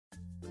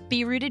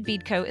Be Rooted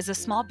Bead Co. is a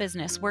small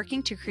business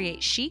working to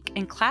create chic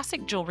and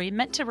classic jewelry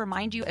meant to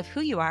remind you of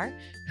who you are,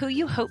 who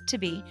you hope to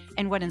be,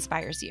 and what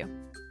inspires you.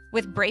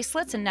 With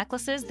bracelets and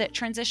necklaces that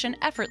transition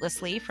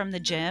effortlessly from the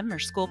gym or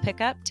school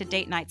pickup to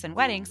date nights and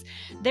weddings,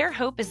 their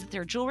hope is that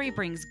their jewelry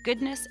brings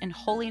goodness and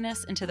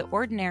holiness into the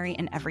ordinary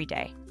and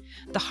everyday.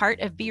 The heart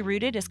of Be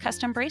Rooted is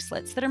custom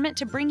bracelets that are meant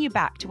to bring you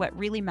back to what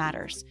really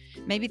matters.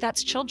 Maybe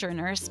that's children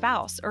or a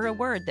spouse or a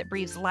word that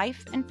breathes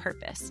life and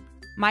purpose.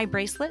 My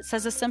bracelet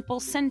says a simple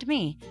 "send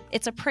me."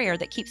 It's a prayer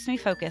that keeps me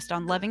focused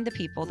on loving the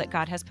people that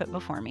God has put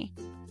before me.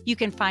 You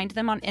can find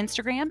them on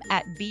Instagram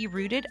at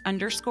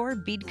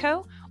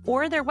BeRooted_BeadCo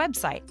or their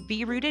website,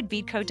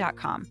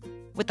 BeRootedBeadCo.com.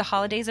 With the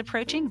holidays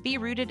approaching, Be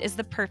Rooted is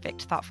the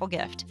perfect thoughtful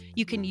gift.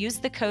 You can use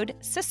the code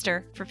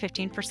SISTER for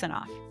 15%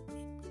 off.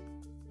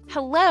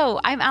 Hello,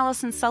 I'm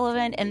Allison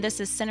Sullivan, and this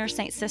is Sinner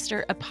Saint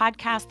Sister, a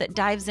podcast that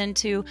dives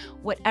into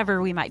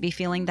whatever we might be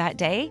feeling that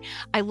day.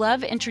 I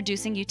love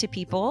introducing you to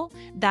people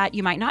that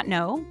you might not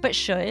know, but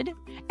should.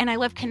 And I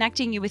love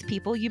connecting you with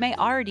people you may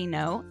already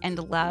know and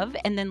love,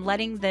 and then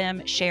letting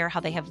them share how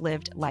they have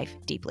lived life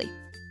deeply.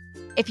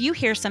 If you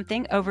hear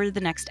something over the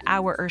next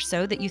hour or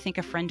so that you think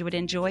a friend would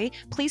enjoy,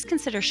 please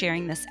consider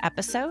sharing this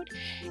episode.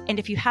 And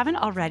if you haven't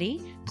already,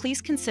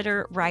 please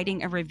consider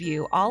writing a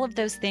review. All of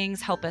those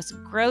things help us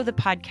grow the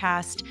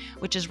podcast,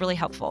 which is really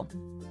helpful.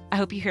 I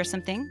hope you hear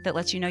something that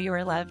lets you know you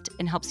are loved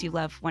and helps you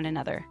love one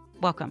another.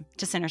 Welcome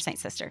to Sinner Saint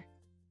Sister.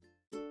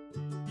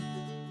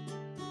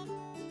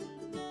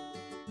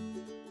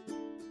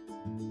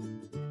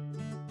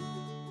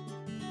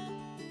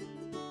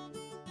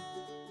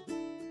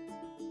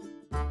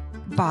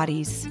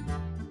 Bodies.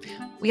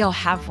 We all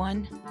have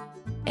one,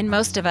 and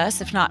most of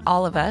us, if not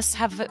all of us,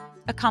 have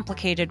a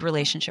complicated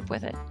relationship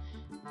with it.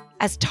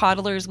 As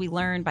toddlers, we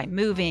learn by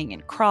moving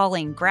and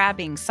crawling,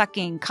 grabbing,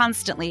 sucking,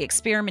 constantly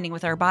experimenting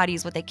with our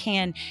bodies, what they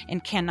can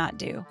and cannot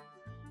do.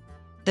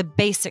 The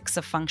basics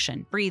of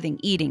function, breathing,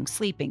 eating,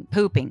 sleeping,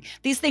 pooping,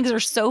 these things are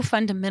so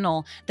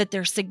fundamental that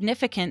their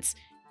significance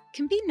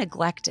can be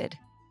neglected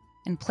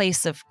in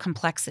place of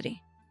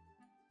complexity.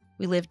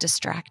 We live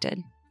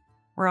distracted.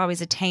 We're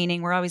always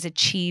attaining. We're always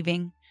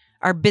achieving.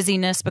 Our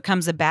busyness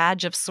becomes a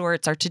badge of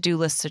sorts, our to-do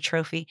list's a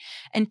trophy,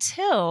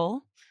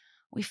 until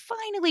we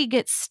finally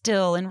get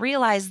still and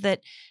realize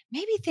that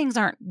maybe things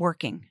aren't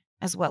working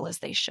as well as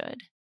they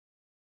should.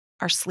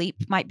 Our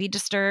sleep might be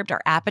disturbed,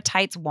 our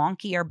appetite's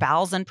wonky, our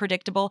bowels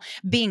unpredictable.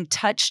 Being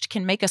touched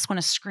can make us want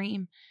to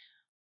scream.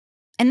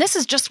 And this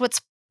is just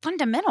what's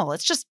fundamental.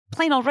 It's just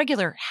plain old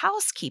regular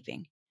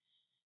housekeeping.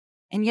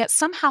 And yet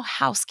somehow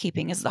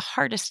housekeeping is the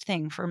hardest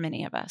thing for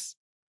many of us.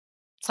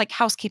 It's like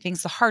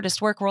housekeeping's the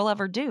hardest work we'll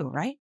ever do,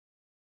 right?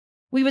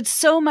 We would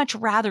so much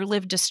rather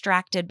live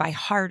distracted by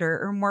harder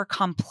or more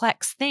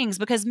complex things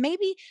because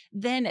maybe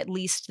then at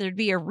least there'd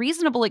be a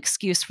reasonable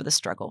excuse for the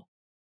struggle.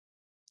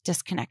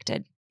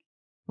 Disconnected.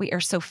 We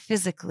are so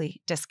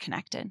physically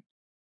disconnected.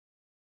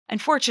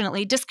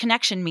 Unfortunately,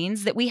 disconnection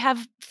means that we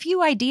have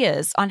few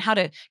ideas on how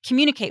to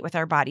communicate with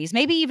our bodies.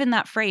 Maybe even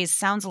that phrase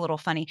sounds a little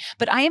funny,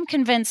 but I am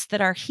convinced that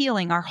our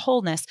healing, our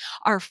wholeness,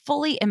 our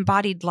fully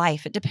embodied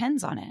life, it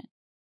depends on it.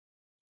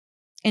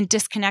 In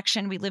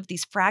disconnection, we live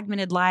these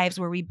fragmented lives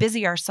where we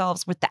busy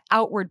ourselves with the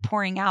outward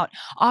pouring out,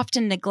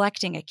 often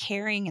neglecting a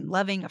caring and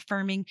loving,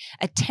 affirming,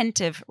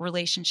 attentive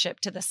relationship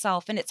to the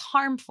self. And it's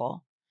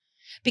harmful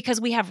because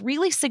we have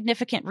really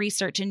significant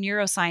research in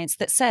neuroscience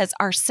that says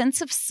our sense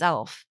of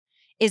self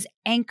is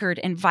anchored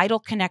in vital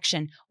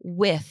connection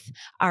with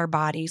our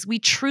bodies. We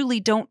truly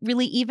don't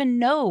really even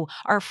know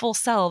our full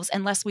selves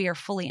unless we are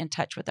fully in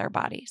touch with our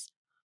bodies.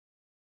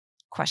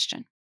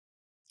 Question: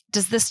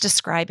 does this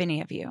describe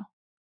any of you?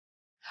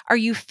 Are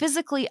you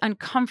physically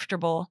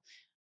uncomfortable,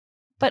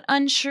 but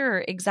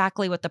unsure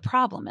exactly what the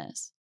problem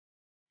is?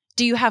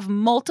 Do you have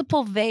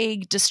multiple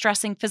vague,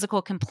 distressing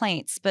physical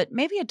complaints, but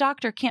maybe a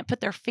doctor can't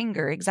put their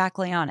finger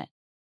exactly on it?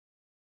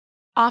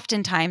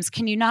 Oftentimes,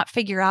 can you not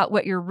figure out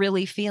what you're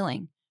really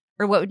feeling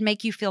or what would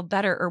make you feel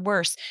better or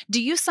worse?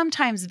 Do you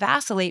sometimes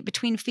vacillate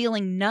between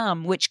feeling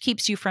numb, which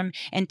keeps you from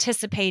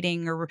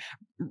anticipating or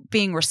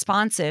being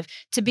responsive,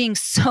 to being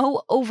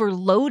so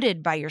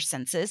overloaded by your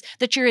senses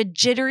that you're a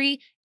jittery,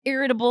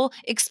 irritable,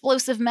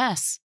 explosive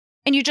mess,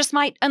 and you just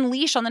might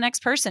unleash on the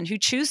next person who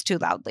chews too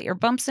loudly or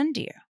bumps into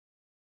you?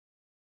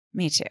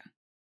 Me too.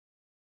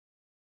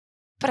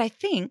 But I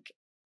think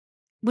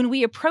when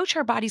we approach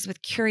our bodies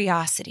with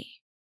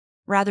curiosity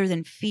rather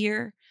than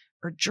fear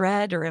or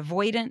dread or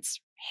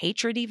avoidance,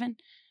 hatred even,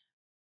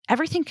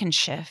 everything can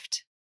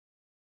shift.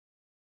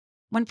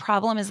 One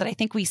problem is that I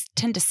think we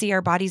tend to see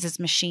our bodies as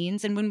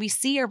machines. And when we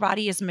see our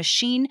body as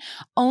machine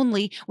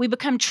only, we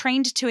become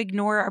trained to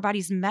ignore our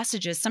body's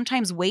messages,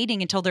 sometimes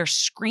waiting until they're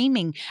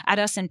screaming at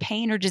us in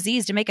pain or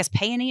disease to make us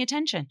pay any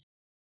attention.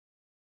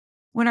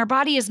 When our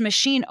body is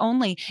machine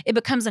only, it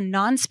becomes a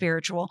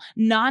non-spiritual,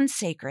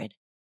 non-sacred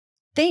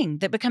thing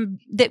that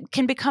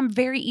can become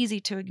very easy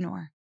to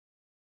ignore.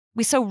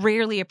 We so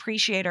rarely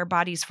appreciate our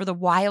bodies for the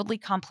wildly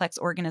complex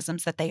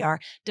organisms that they are,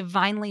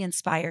 divinely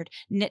inspired,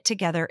 knit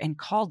together, and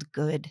called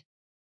good.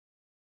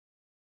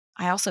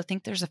 I also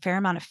think there's a fair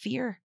amount of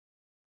fear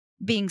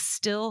being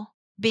still,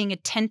 being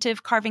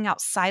attentive, carving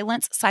out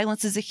silence.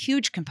 Silence is a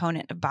huge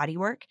component of body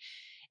work.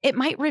 It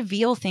might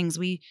reveal things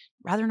we'd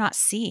rather not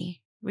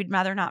see, we'd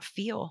rather not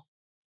feel.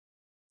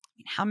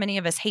 How many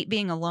of us hate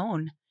being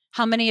alone?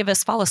 How many of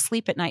us fall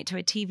asleep at night to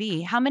a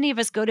TV? How many of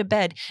us go to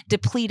bed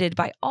depleted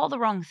by all the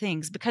wrong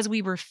things because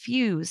we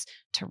refuse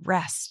to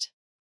rest?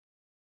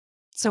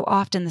 So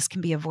often this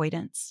can be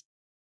avoidance.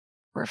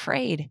 We're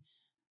afraid.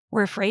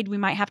 We're afraid we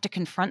might have to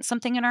confront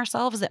something in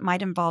ourselves that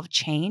might involve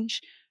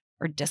change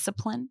or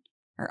discipline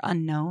or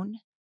unknown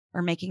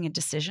or making a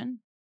decision.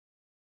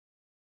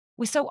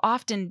 We so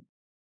often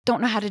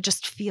don't know how to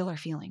just feel our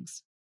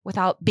feelings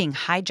without being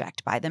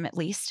hijacked by them, at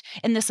least.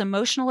 In this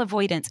emotional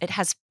avoidance, it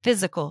has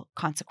physical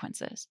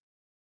consequences.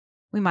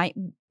 We might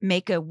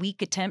make a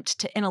weak attempt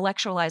to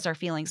intellectualize our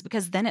feelings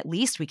because then at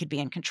least we could be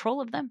in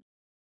control of them.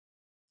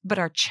 But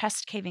our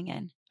chest caving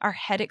in, our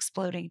head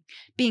exploding,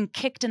 being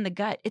kicked in the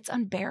gut, it's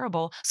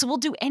unbearable. So we'll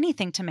do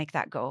anything to make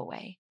that go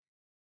away.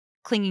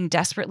 Clinging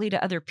desperately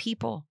to other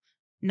people,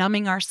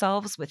 numbing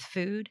ourselves with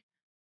food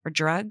or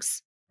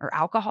drugs or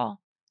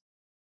alcohol.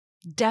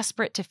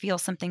 Desperate to feel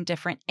something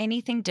different,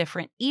 anything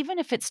different, even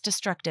if it's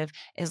destructive,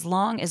 as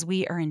long as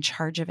we are in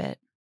charge of it.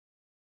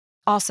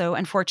 Also,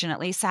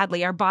 unfortunately,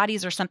 sadly, our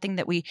bodies are something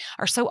that we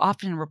are so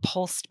often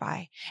repulsed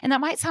by. And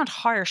that might sound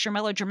harsh or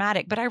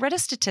melodramatic, but I read a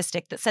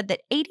statistic that said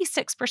that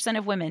 86%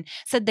 of women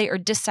said they are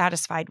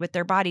dissatisfied with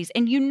their bodies.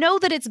 And you know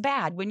that it's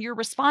bad when your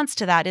response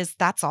to that is,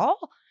 that's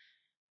all?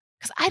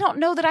 Because I don't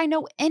know that I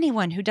know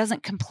anyone who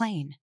doesn't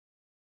complain.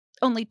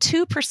 Only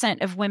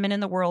 2% of women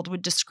in the world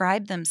would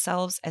describe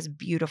themselves as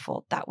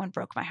beautiful. That one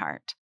broke my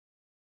heart.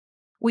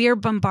 We are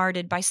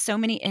bombarded by so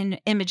many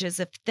images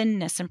of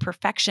thinness and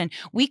perfection.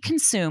 We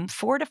consume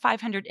 400 to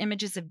 500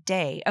 images a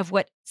day of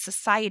what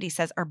society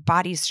says our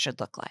bodies should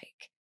look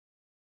like.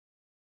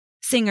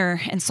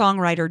 Singer and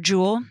songwriter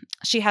Jewel,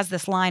 she has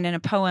this line in a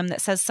poem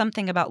that says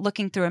something about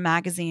looking through a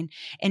magazine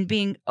and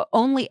being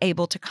only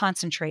able to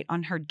concentrate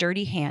on her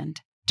dirty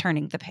hand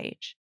turning the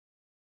page.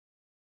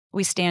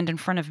 We stand in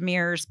front of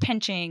mirrors,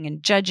 pinching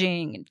and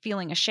judging and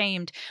feeling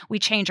ashamed. We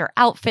change our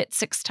outfit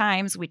 6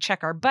 times. We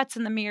check our butts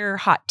in the mirror.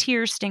 Hot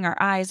tears sting our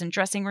eyes in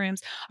dressing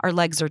rooms. Our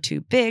legs are too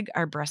big.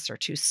 Our breasts are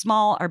too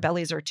small. Our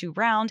bellies are too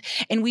round.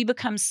 And we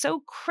become so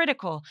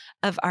critical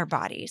of our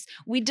bodies.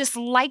 We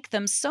dislike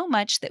them so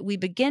much that we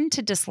begin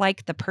to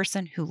dislike the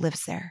person who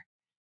lives there.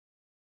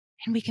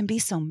 And we can be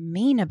so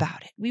mean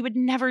about it. We would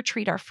never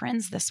treat our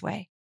friends this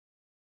way.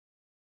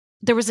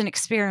 There was an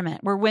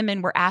experiment where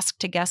women were asked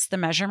to guess the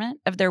measurement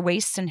of their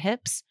waists and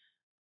hips.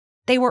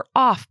 They were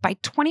off by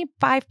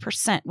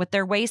 25% with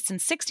their waists and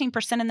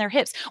 16% in their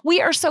hips.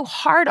 We are so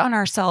hard on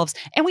ourselves,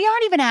 and we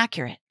aren't even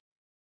accurate.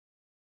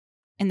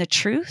 And the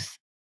truth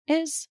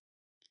is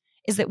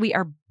that we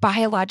are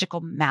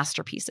biological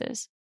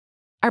masterpieces.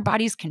 Our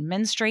bodies can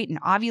menstruate and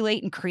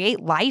ovulate and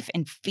create life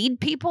and feed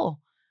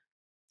people.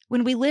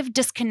 When we live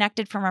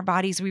disconnected from our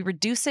bodies, we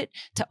reduce it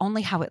to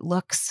only how it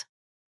looks.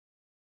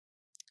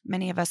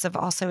 Many of us have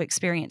also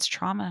experienced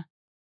trauma,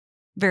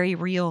 very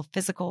real,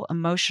 physical,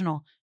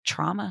 emotional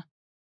trauma.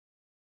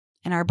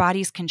 And our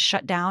bodies can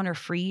shut down or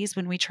freeze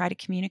when we try to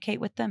communicate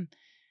with them.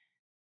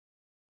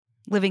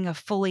 Living a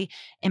fully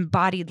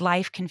embodied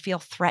life can feel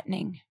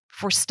threatening.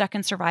 If we're stuck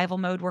in survival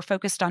mode, we're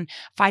focused on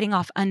fighting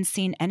off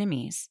unseen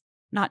enemies,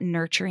 not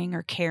nurturing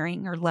or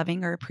caring or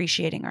loving or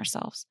appreciating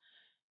ourselves.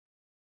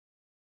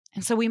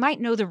 And so we might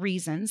know the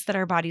reasons that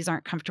our bodies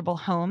aren't comfortable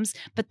homes,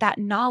 but that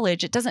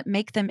knowledge, it doesn't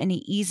make them any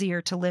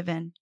easier to live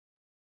in.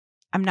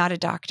 I'm not a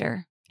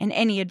doctor, and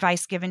any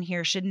advice given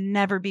here should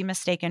never be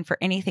mistaken for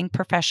anything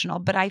professional,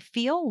 but I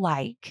feel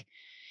like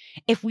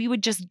if we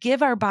would just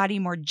give our body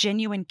more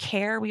genuine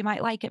care, we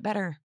might like it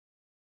better.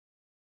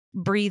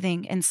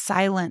 Breathing and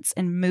silence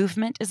and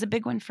movement is a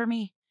big one for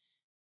me.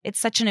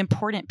 It's such an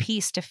important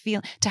piece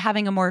to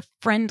having a more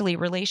friendly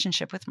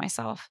relationship with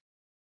myself.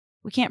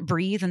 We can't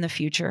breathe in the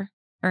future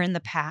or in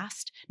the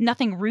past.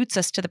 Nothing roots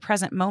us to the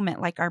present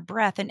moment like our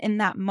breath. And in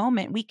that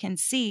moment, we can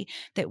see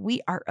that we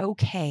are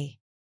okay.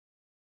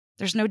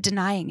 There's no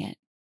denying it.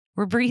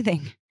 We're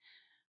breathing.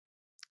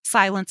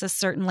 Silence is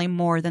certainly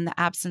more than the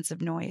absence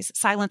of noise.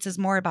 Silence is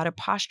more about a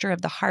posture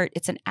of the heart.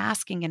 It's an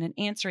asking and an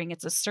answering.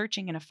 It's a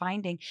searching and a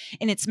finding.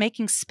 And it's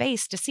making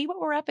space to see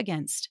what we're up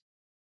against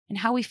and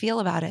how we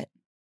feel about it.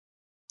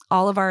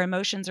 All of our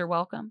emotions are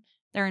welcome.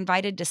 They're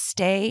invited to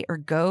stay or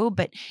go,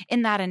 but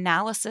in that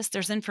analysis,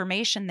 there's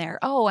information there.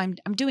 Oh, I'm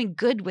doing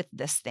good with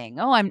this thing.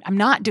 Oh, I'm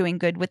not doing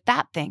good with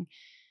that thing.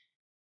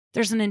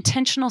 There's an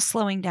intentional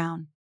slowing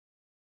down.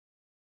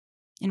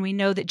 And we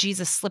know that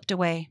Jesus slipped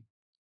away.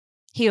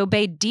 He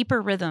obeyed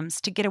deeper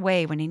rhythms to get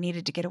away when he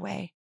needed to get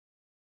away.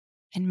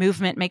 And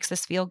movement makes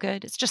us feel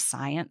good. It's just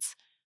science.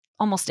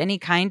 Almost any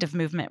kind of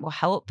movement will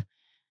help.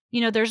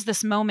 You know, there's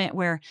this moment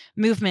where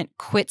movement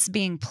quits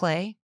being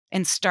play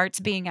and starts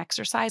being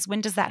exercise.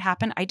 When does that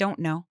happen? I don't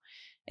know.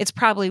 It's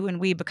probably when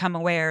we become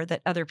aware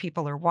that other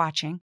people are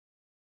watching.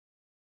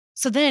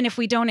 So then if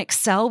we don't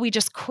excel, we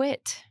just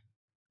quit.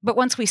 But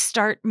once we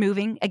start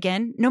moving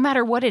again, no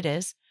matter what it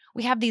is,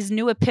 We have these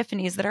new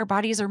epiphanies that our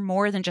bodies are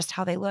more than just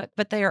how they look,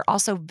 but they are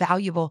also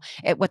valuable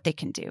at what they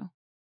can do.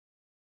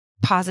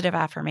 Positive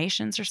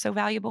affirmations are so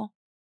valuable.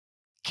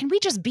 Can we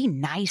just be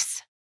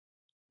nice?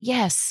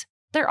 Yes,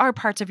 there are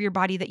parts of your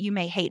body that you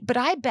may hate, but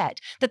I bet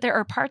that there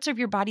are parts of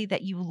your body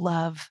that you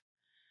love.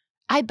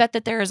 I bet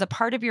that there is a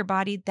part of your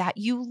body that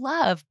you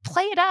love.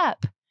 Play it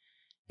up.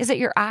 Is it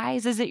your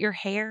eyes? Is it your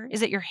hair?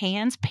 Is it your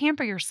hands?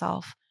 Pamper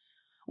yourself.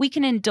 We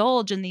can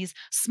indulge in these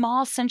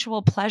small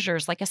sensual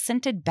pleasures like a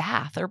scented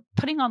bath or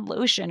putting on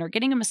lotion or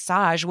getting a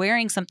massage,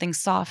 wearing something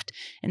soft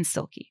and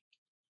silky.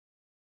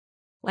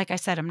 Like I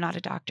said, I'm not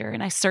a doctor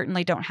and I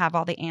certainly don't have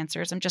all the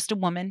answers. I'm just a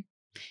woman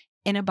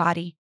in a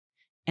body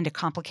and a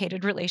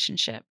complicated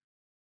relationship.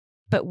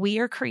 But we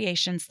are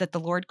creations that the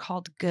Lord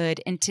called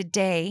good. And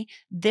today,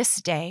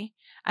 this day,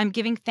 I'm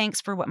giving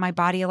thanks for what my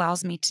body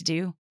allows me to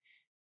do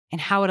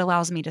and how it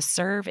allows me to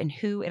serve and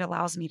who it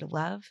allows me to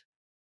love.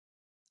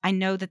 I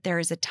know that there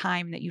is a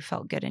time that you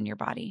felt good in your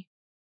body.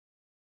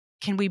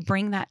 Can we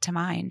bring that to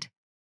mind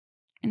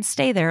and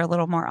stay there a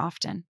little more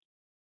often?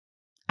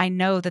 I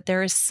know that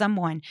there is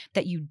someone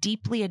that you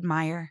deeply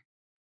admire.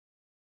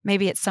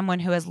 Maybe it's someone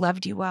who has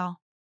loved you well.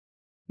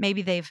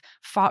 Maybe they've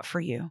fought for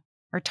you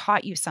or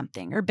taught you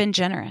something or been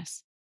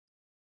generous.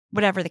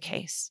 Whatever the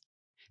case,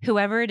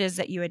 whoever it is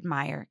that you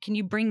admire, can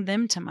you bring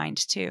them to mind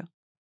too?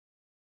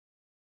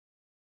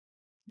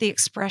 The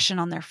expression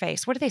on their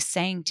face, what are they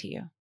saying to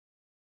you?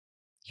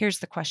 Here's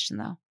the question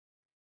though.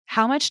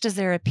 How much does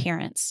their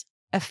appearance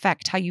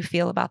affect how you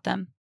feel about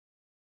them?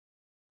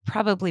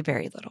 Probably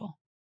very little.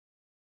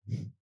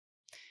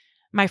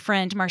 My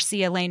friend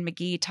Marcia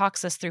Lane-McGee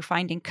talks us through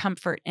finding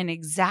comfort in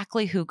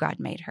exactly who God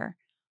made her.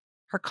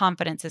 Her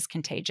confidence is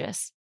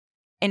contagious.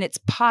 And it's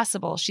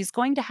possible she's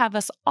going to have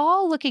us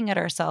all looking at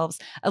ourselves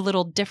a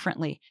little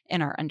differently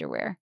in our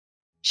underwear.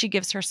 She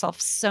gives herself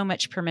so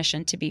much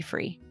permission to be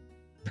free,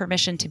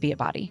 permission to be a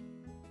body.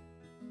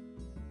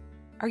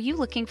 Are you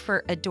looking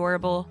for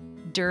adorable,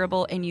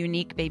 durable, and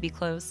unique baby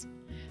clothes?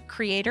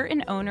 Creator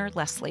and owner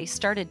Leslie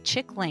started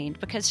Chick Lane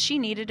because she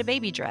needed a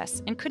baby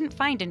dress and couldn't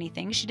find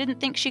anything she didn't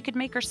think she could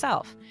make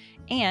herself.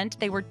 And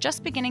they were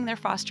just beginning their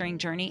fostering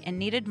journey and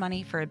needed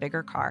money for a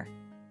bigger car.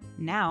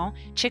 Now,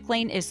 Chick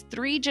Lane is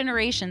 3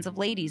 generations of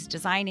ladies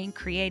designing,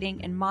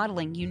 creating, and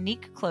modeling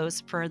unique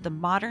clothes for the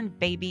modern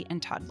baby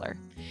and toddler.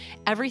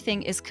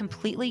 Everything is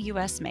completely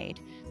U.S. made.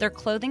 Their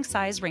clothing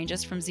size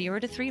ranges from 0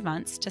 to 3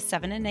 months to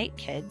 7 and 8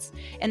 kids,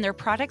 and their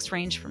products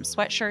range from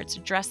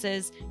sweatshirts,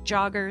 dresses,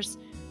 joggers.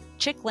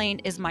 Chick Lane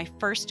is my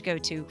first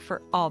go-to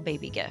for all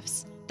baby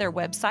gifts. Their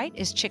website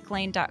is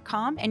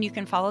chicklane.com, and you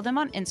can follow them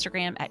on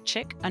Instagram at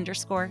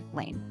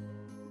chick_lane.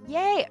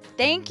 Yay.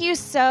 Thank you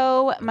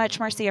so much,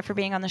 Marcia, for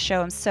being on the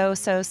show. I'm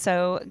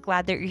so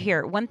glad that you're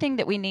here. One thing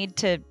that we need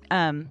to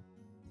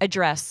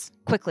address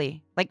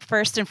quickly, like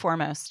first and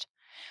foremost,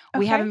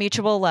 we have a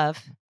mutual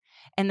love,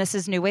 and this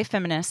is New Wave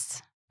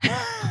Feminists.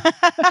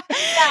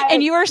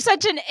 And you are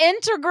such an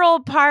integral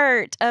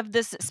part of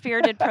this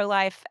spirited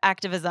pro-life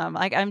activism.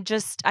 Like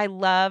I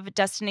love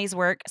Destiny's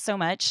work so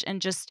much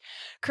and just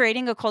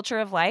creating a culture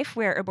of life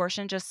where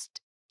abortion just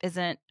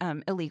isn't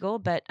illegal,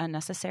 but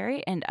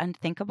unnecessary and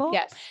unthinkable.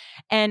 Yes.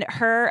 And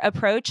her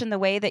approach and the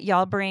way that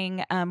y'all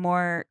bring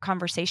more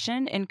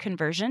conversation and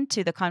conversion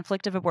to the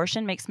conflict of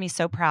abortion makes me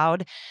so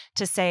proud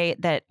to say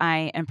that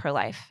I am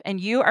pro-life. And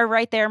you are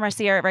right there,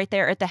 Marcia, right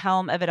there at the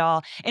helm of it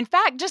all. In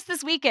fact, just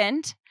this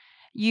weekend,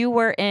 you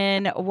were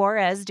in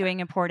Juarez doing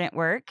important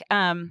work.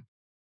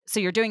 So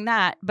you're doing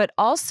that, but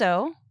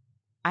also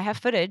I have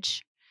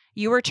footage.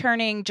 You were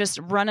turning just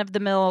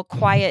run-of-the-mill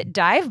quiet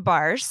dive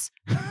bars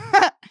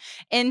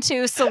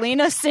into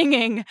Selena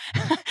singing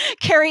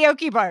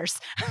karaoke bars.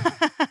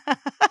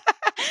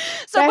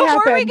 So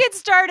before we get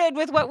started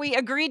with what we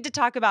agreed to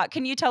talk about,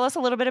 can you tell us a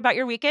little bit about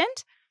your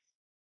weekend?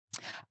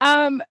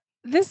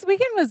 This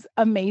weekend was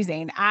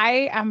amazing.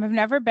 I have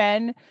never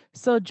been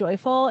so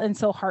joyful and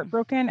so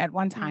heartbroken at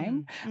one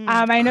time.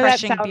 I know that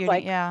sounds beauty,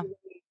 like, yeah.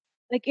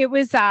 Like it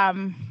was,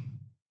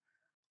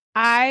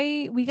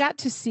 we got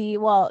to see,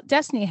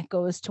 Destiny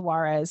goes to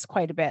Juarez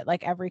quite a bit,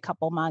 like every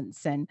couple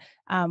months. And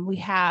we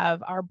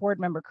have our board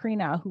member,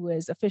 Karina, who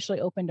has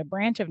officially opened a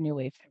branch of New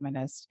Wave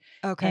Feminist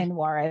in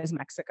Juarez,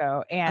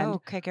 Mexico. And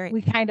great.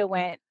 we kind of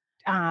went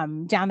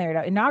down there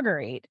to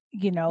inaugurate,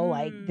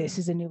 like this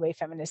is a New Wave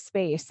Feminist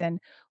space. And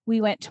we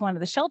went to one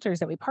of the shelters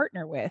that we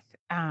partner with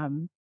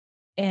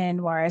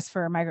in Juarez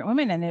for migrant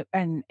women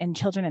and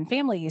children and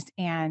families.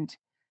 And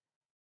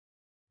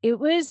it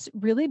was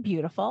really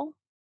beautiful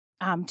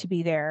to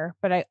be there,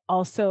 but I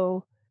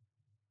also,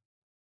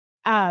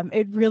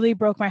 it really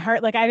broke my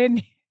heart. Like I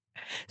didn't,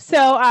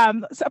 so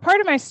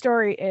part of my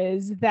story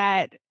is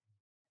that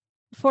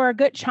for a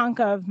good chunk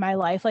of my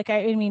life, like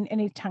I mean,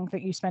 any chunk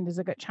that you spend is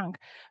a good chunk,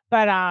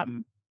 but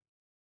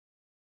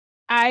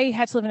I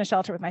had to live in a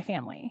shelter with my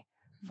family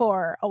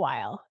for a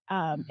while.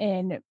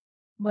 And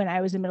when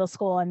I was in middle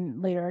school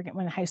and later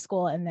when in high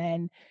school, and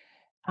then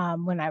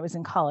when I was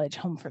in college,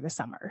 home for the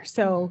summer.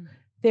 So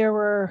there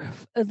were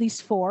at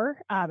least 4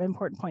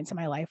 important points in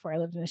my life where I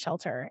lived in a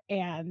shelter,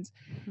 and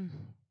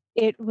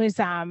it was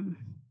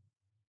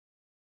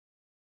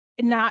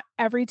not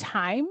every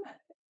time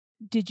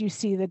did you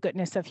see the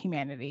goodness of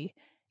humanity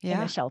in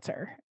a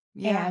shelter.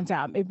 Yeah.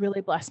 And it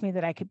really blessed me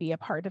that I could be a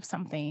part of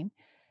something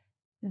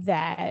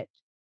that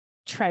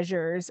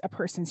treasures a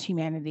person's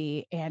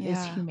humanity and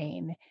is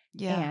humane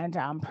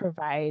and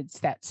provides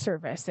that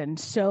service. And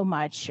so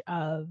much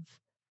of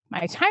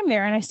my time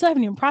there, and I still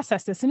haven't even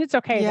processed this, and it's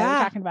okay that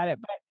we're talking about it,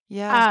 but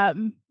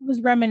was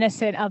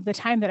reminiscent of the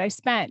time that I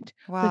spent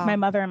with my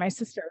mother and my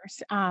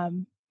sisters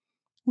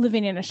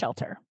living in a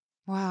shelter.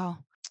 Wow.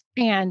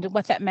 And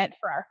what that meant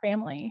for our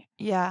family.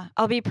 Yeah.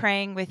 I'll be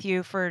praying with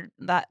you for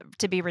that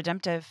to be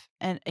redemptive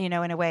and, in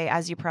a way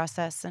as you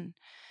process and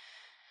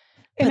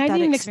put I that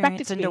didn't expect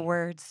it experience to into be.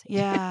 words.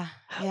 Yeah.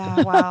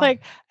 Yeah. Wow.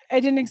 Like, I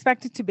didn't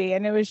expect it to be.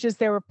 And it was just,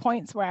 there were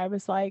points where I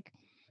was like,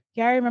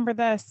 yeah, I remember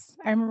this.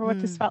 I remember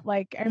what this felt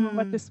like. I remember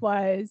what this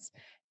was.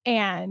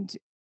 And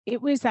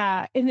it was,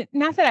 and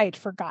not that I had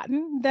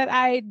forgotten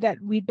that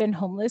we'd been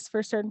homeless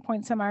for certain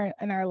points in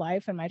our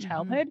life and my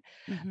childhood,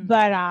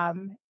 but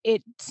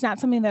it's not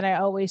something that I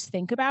always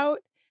think about.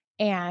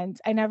 And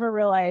I never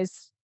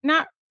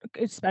not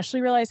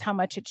especially realize how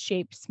much it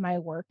shapes my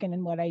work and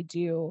in what I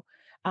do.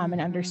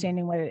 And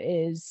understanding what it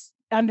is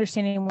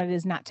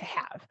not to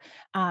have,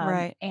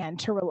 and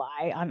to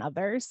rely on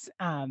others.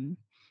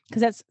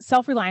 Because that's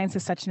self-reliance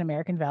is such an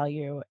American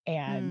value,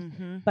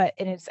 and I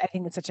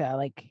think it's such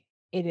a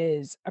it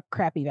is a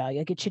crappy value.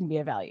 Like, it shouldn't be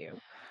a value,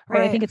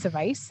 right? I think it's a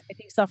vice. I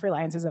think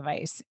self-reliance is a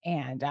vice,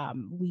 and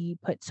we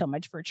put so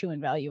much virtue and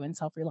value in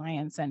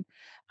self-reliance, and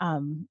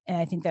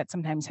I think that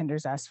sometimes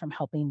hinders us from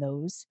helping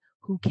those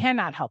who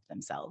cannot help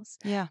themselves.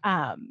 Yeah.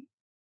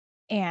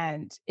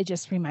 And it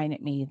just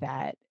reminded me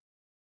that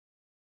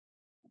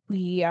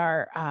we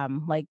are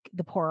like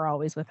the poor are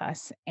always with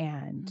us,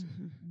 and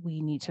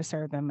we need to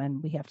serve them,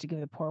 and we have to give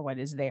the poor what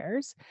is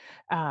theirs,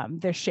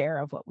 their share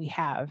of what we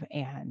have.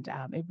 And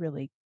it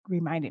really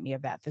reminded me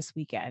of that this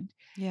weekend.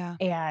 Yeah.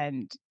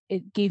 And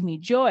it gave me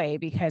joy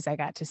because I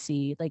got to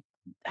see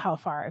how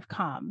far I've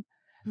come,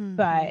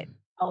 but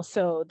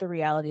also the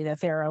reality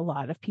that there are a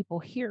lot of people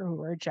here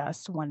who are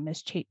just one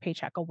missed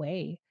paycheck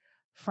away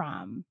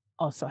from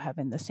also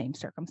having the same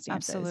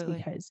circumstances. Absolutely.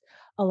 Because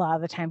a lot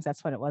of the times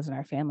that's what it was in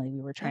our family. We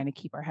were trying to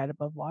keep our head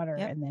above water,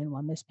 and then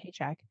one missed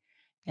paycheck,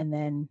 and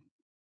then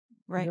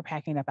you're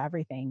packing up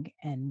everything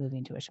and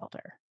moving to a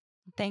shelter.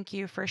 Thank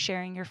you for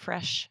sharing your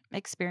fresh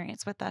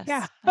experience with us.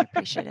 Yeah. I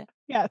appreciate it.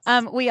 Yes.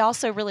 We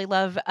also really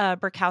love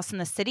Brick House in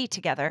the City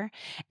together.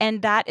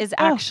 And that is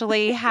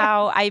actually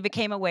how I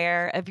became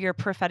aware of your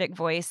prophetic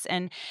voice.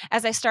 And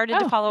as I started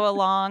to follow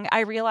along, I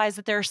realized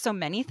that there are so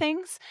many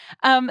things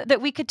that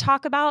we could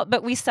talk about,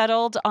 but we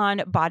settled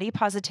on body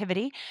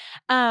positivity.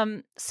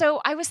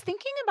 So I was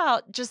thinking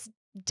about just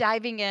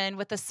diving in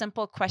with a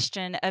simple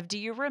question of, do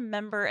you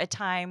remember a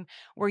time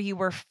where you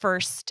were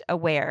first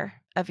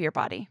aware of your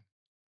body?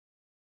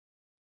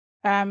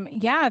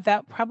 Yeah,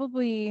 that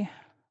probably,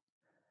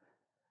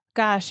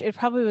 it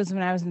probably was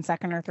when I was in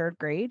second or third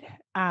grade,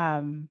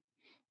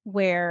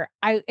 where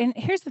and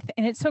here's the thing,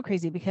 and it's so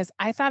crazy because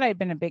I thought I'd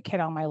been a big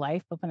kid all my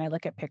life, but when I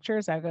look at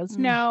pictures, I goes,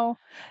 no,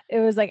 it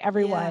was like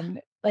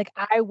everyone,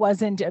 I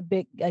wasn't a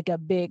big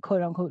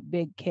quote unquote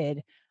big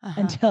kid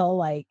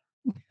until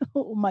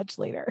much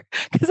later.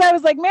 Because I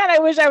was like, man, I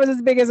wish I was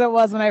as big as it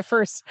was when I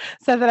first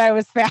said that I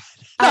was fat.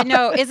 I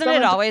know. Isn't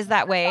it always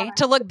that way?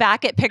 To look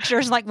back at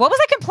pictures like, what was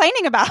I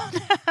complaining about?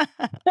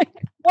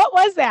 What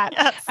was that?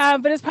 Yes.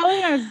 But it's probably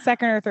when I was in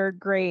second or third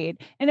grade.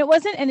 And it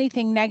wasn't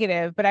anything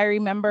negative, but I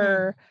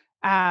remember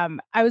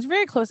I was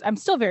very close. I'm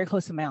still very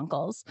close to my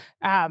uncles.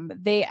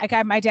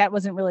 My dad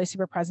wasn't really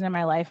super present in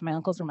my life. My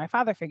uncles were my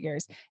father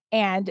figures,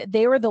 and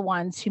they were the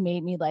ones who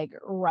made me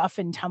rough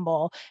and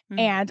tumble.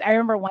 And I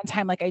remember one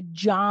time, I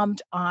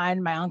jumped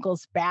on my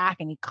uncle's back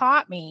and he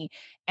caught me,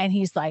 and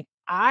he's like,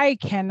 I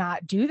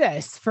cannot do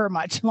this for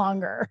much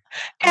longer.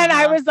 And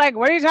I was like,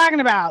 what are you talking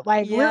about?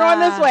 We're going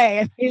this way.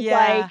 And he's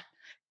like,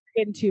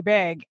 getting too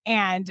big.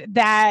 And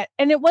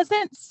it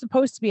wasn't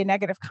supposed to be a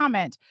negative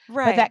comment,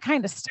 but that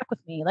kind of stuck with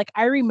me.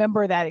 I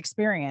remember that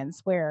experience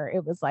where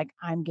it was like,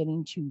 I'm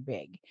getting too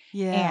big.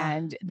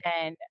 And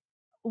then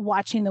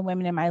watching the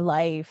women in my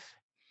life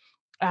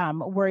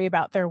worry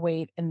about their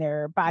weight and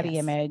their body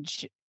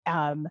image,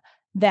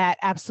 that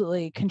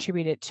absolutely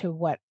contributed to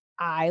what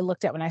I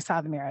looked at when I saw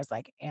the mirror. I was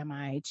like, am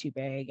I too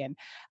big? And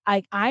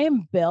I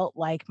am built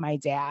like my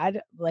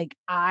dad.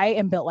 I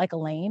am built like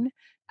Elaine,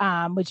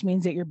 which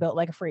means that you're built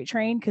like a freight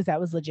train, because that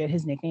was legit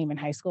his nickname in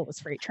high school,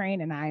 was Freight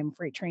Train, and I'm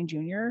Freight Train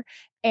Junior.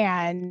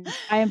 And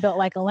I am built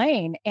like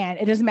Elaine, and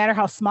it doesn't matter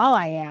how small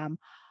I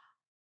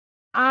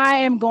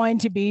am going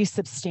to be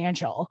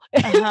substantial.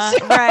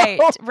 Right.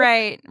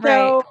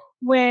 So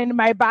when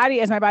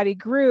as my body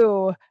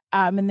grew,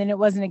 and then it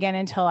wasn't again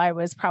until I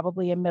was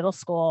probably in middle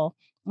school,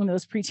 in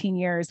those preteen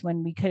years,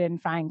 when we couldn't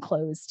find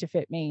clothes to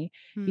fit me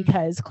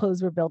because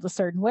clothes were built a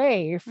certain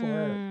way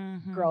for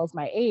girls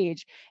my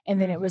age. And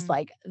then it was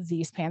like,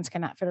 these pants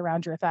cannot fit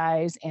around your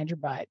thighs and your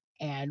butt.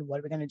 And what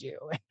are we going to do?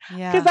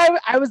 Because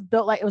I was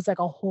built it was like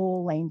a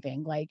whole lane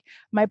thing.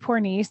 My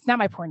poor niece, not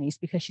my poor niece,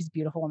 because she's a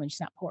beautiful woman.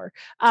 She's not poor.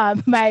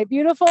 My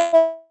beautiful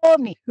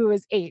me, who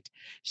is 8,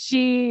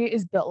 she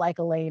is built like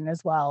Elaine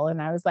as well.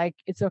 And I was like,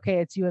 it's okay.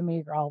 It's you and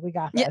me, girl. We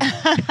got this.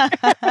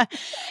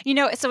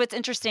 Yeah. So it's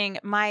interesting.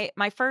 My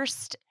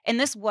first, and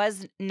this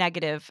was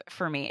negative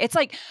for me. It's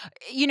like,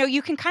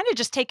 you can kind of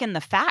just take in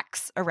the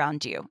facts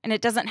around you, and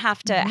it doesn't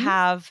have to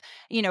have,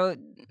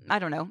 I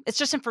don't know. It's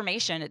just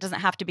information. It doesn't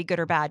have to be good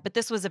or bad, but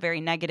this was a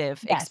very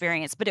negative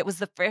experience. But it was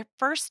the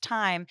first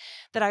time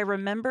that I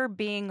remember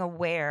being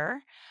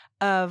aware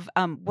of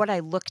what I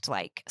looked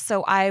like.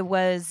 So I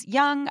was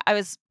young. I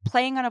was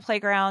playing on a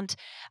playground.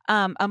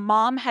 A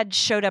mom had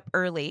showed up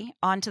early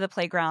onto the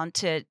playground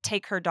to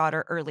take her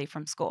daughter early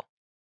from school.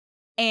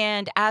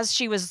 And as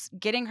she was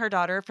getting her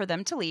daughter for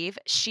them to leave,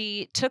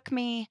 she took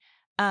me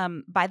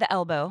by the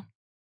elbow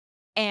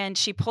and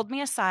she pulled me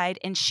aside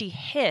and she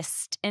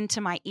hissed into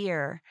my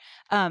ear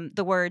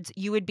the words,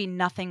 "You would be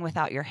nothing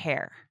without your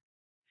hair."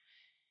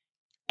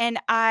 And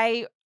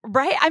I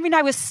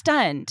was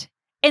stunned.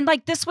 And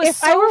like, this was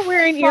if I were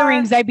wearing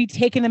earrings, I'd be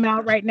taking them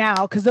out right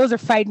now because those are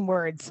fighting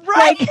words.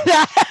 Right.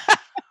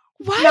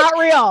 Like, not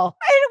real.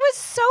 It was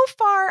so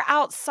far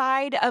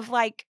outside of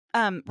like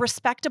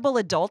respectable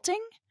adulting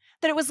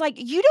that it was like,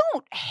 you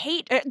don't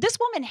hate, this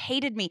woman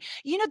hated me.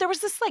 There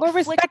was this like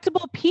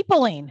respectable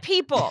peopling.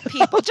 People,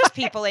 just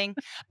peopling.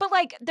 But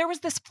like, there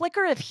was this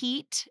flicker of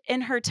heat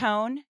in her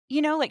tone,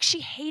 like she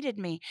hated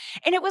me.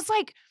 And it was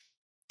like,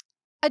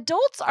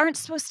 adults aren't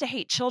supposed to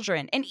hate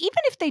children. And even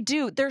if they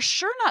do, they're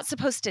sure not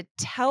supposed to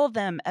tell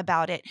them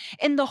about it.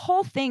 And the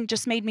whole thing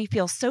just made me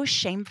feel so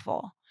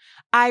shameful.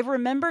 I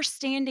remember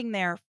standing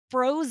there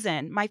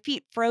frozen, my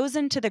feet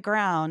frozen to the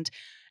ground,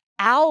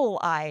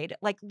 owl-eyed,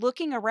 like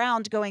looking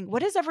around going,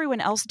 what is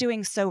everyone else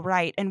doing so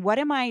right? And what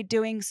am I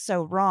doing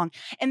so wrong?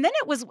 And then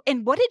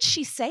and what did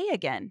she say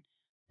again?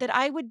 That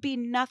I would be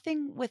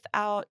nothing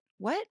without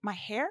what? My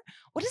hair?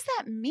 What does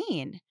that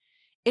mean?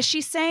 Is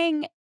she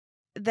saying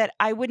that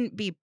I wouldn't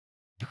be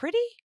pretty?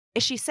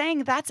 Is she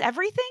saying that's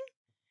everything?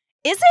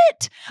 Is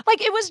it?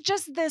 Like, it was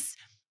just this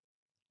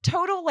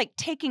total like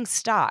taking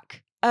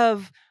stock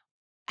of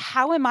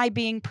how am I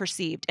being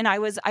perceived? And I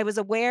was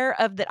aware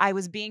of that I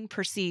was being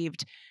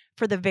perceived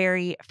for the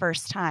very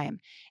first time.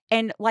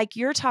 And like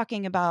you're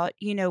talking about,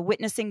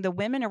 witnessing the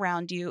women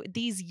around you,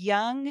 these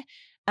young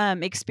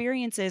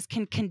experiences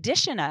can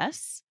condition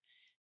us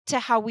to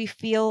how we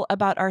feel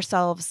about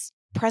ourselves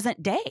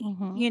present day.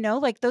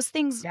 Like those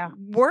things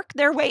work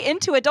their way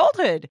into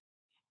adulthood.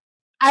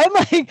 I'm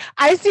like,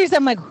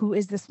 who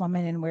is this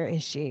woman and where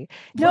is she?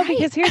 No,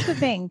 because here's the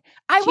thing.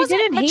 I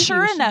wasn't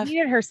mature enough. She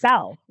hated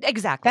herself.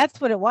 Exactly. That's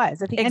what it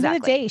was. At the end of the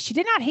day, she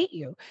did not hate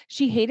you.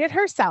 She hated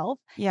herself.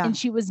 Yeah. And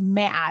she was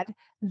mad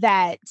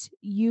that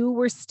you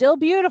were still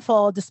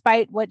beautiful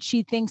despite what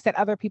she thinks that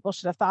other people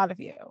should have thought of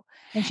you.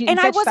 And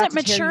I wasn't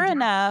mature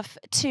enough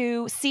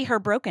to see her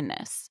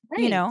brokenness,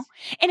 and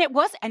it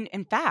was, and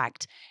in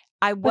fact,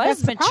 I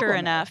was mature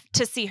enough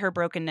to see her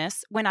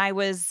brokenness when I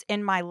was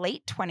in my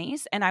late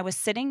 20s and I was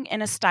sitting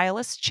in a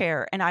stylist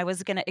chair and I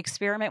was going to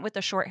experiment with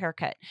a short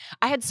haircut.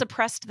 I had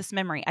suppressed this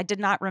memory. I did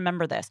not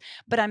remember this,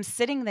 but I'm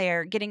sitting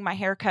there getting my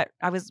hair cut.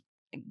 I was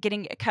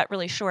getting it cut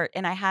really short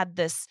and I had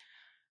this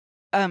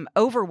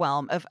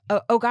overwhelm of,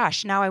 oh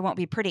gosh, now I won't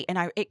be pretty.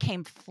 And it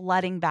came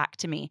flooding back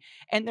to me.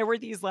 And there were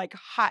these like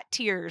hot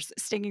tears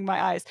stinging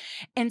my eyes.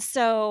 And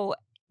so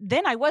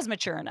then I was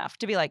mature enough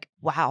to be like,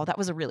 wow, that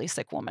was a really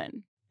sick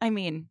woman. I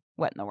mean,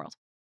 what in the world?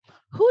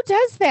 Who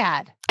does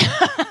that?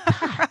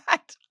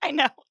 Right. I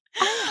know.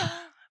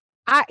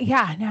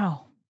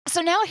 No. So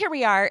now here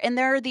we are, and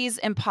there are these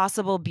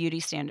impossible beauty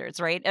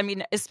standards, right? I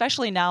mean,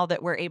 especially now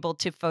that we're able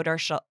to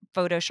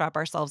Photoshop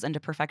ourselves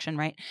into perfection,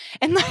 right?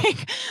 And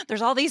like,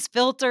 there's all these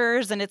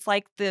filters, and it's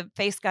like the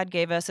face God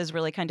gave us is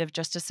really kind of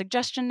just a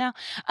suggestion now.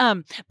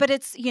 But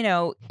it's,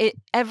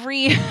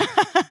 every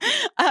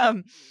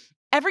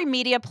every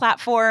media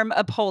platform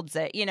upholds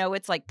it.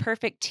 It's like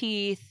perfect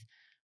teeth,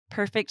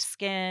 perfect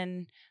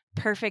skin,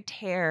 perfect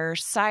hair,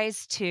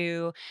 size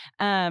 2.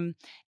 And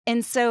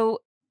so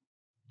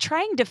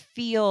trying to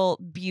feel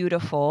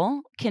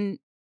beautiful can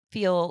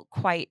feel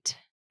quite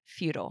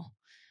futile.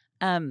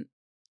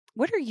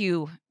 What are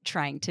you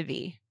trying to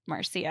be,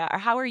 Marcia? Or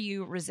how are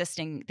you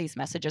resisting these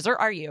messages? Or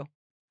are you?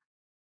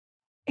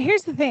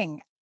 Here's the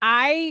thing.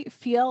 I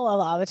feel a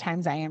lot of the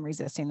times I am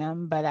resisting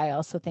them, but I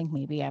also think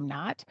maybe I'm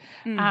not,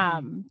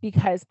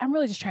 because I'm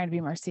really just trying to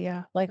be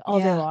Marcia, like all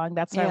day long.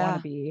 That's what I want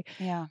to be.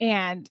 Yeah.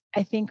 And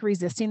I think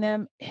resisting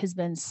them has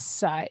been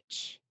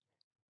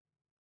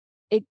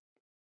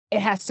it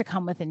has to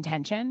come with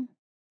intention.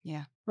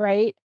 Yeah.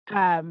 Right.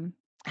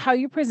 How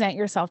you present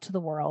yourself to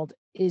the world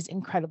is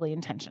incredibly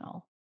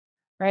intentional,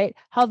 right?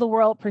 How the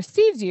world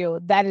perceives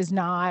you, that is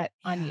not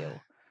on you,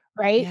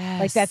 right? Yes.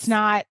 Like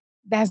that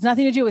has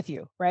nothing to do with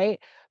you, right?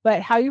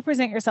 But how you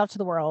present yourself to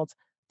the world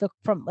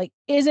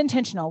is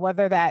intentional,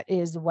 whether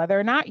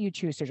or not you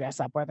choose to dress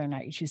up, whether or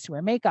not you choose to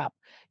wear makeup,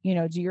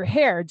 do your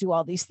hair, do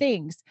all these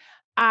things.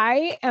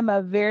 I am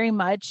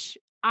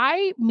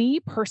me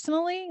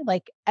personally,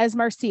 like as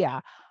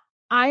Marcia,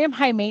 I am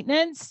high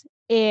maintenance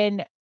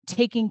in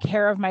taking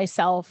care of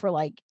myself for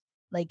like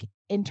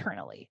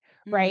internally,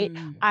 right?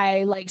 Mm.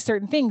 I like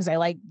certain things. I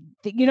like,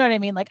 you know what I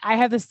mean? Like I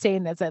have this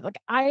saying that says like,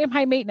 I am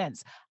high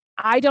maintenance.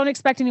 I don't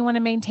expect anyone to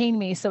maintain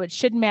me, so it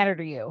shouldn't matter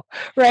to you,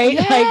 right?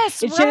 Like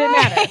Yes, it shouldn't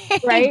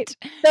matter, right?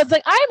 So it's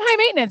like, I'm high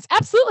maintenance.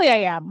 Absolutely I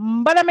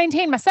am, but I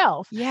maintain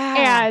myself.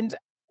 Yeah. And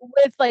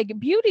with like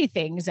beauty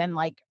things and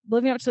like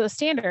living up to the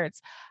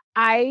standards,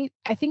 I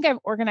think I've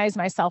organized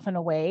myself in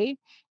a way,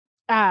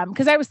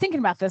 because I was thinking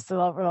about this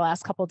over the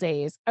last couple of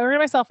days. I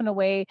organized myself in a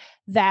way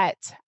that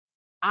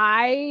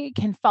I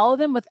can follow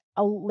them with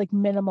a like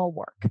minimal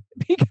work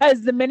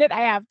because the minute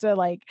I have to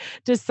like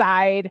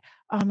decide,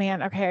 oh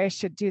man, okay, I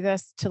should do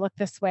this to look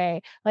this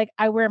way. Like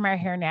I wear my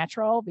hair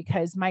natural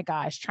because my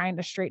gosh, trying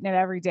to straighten it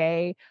every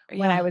day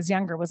when I Yeah. was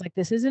younger was like,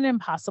 this is an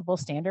impossible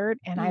standard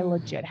and I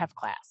legit have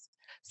class.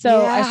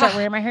 So I Yeah. start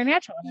wearing my hair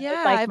natural. And Yeah. it's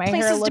I like have my hair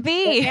places to looks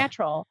be.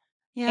 natural.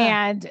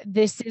 Yeah. And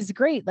this is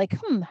great. Like,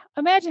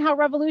 imagine how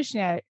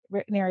revolutionary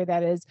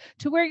that is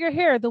to wear your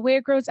hair the way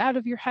it grows out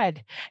of your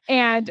head.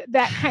 And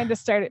that kind of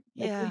started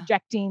like Yeah.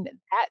 rejecting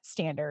that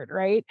standard,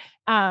 right?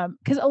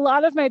 Because a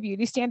lot of my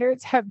beauty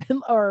standards have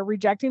been, or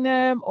rejecting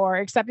them or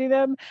accepting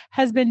them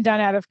has been done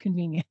out of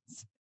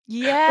convenience.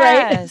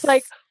 Right? It's Yes.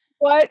 like,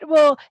 what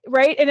will,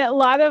 right? And a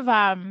lot of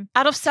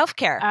out of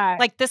self-care.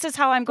 Like this is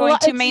how I'm well, going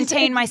to it's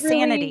maintain my really,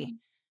 sanity.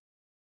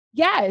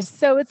 yes.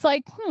 So it's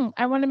like,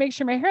 I want to make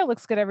sure my hair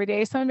looks good every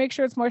day. So I'm gonna make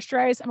sure it's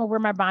moisturized. I'm gonna wear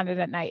my bonnet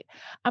at night.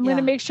 I'm Yeah.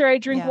 gonna make sure I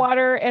drink Yeah.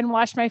 water and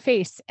wash my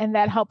face, and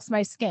that helps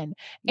my skin.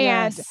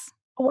 And Yes.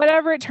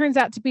 whatever it turns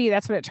out to be,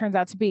 that's what it turns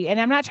out to be.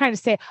 And I'm not trying to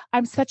say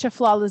I'm such a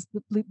flawless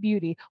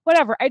beauty.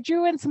 Whatever. I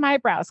drew in some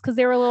eyebrows because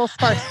they were a little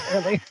sparse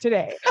earlier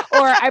today,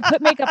 or I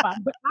put makeup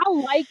on. But I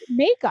like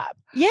makeup.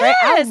 Yes, right?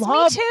 I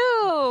love me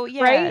too.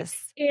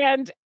 Yes. right?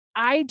 And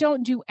I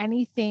don't do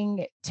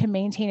anything to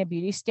maintain a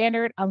beauty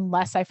standard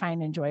unless I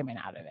find enjoyment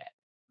out of it.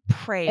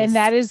 Praise. And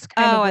that is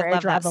kind of where I I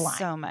love draw that the line.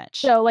 so much.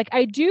 So like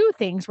I do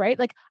things, right?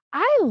 Like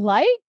I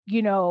like,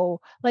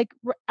 like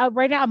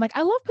right now I'm like,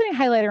 I love putting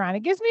highlighter on.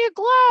 It gives me a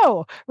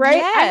glow, right?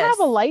 Yes. I have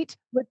a light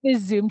with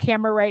this Zoom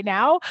camera right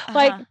now.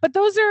 Like, but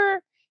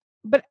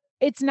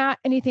it's not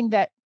anything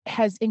that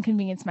has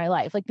inconvenienced my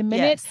life. Like the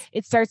minute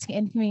it starts to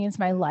inconvenience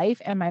my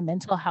life and my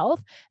mental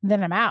health,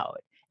 then I'm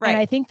out. Right. And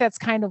I think that's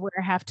kind of where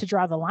I have to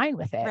draw the line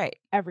with it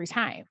every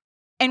time.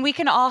 And we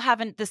can all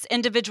have this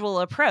individual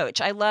approach.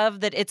 I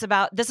love that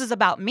this is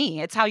about me.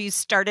 It's how you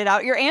started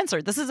out your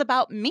answer. This is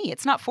about me.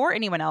 It's not for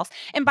anyone else.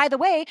 And by the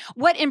way,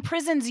 what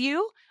imprisons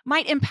you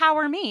might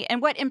empower me,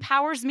 and what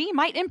empowers me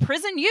might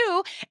imprison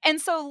you. And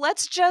so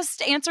let's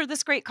just answer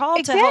this great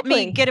call to help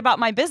me get about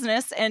my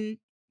business and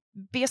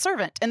be a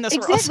servant in this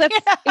world. That's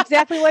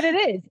exactly what it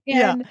is.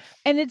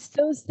 And it's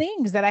those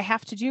things that I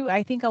have to do.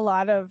 I think a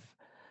lot of,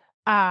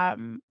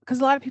 because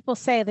a lot of people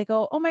say, they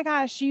go, oh my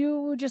gosh,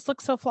 you just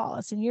look so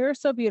flawless and you're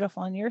so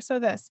beautiful and you're so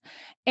this.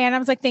 And I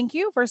was like, thank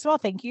you. First of all,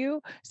 thank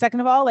you. Second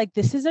of all, like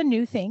this is a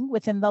new thing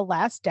within the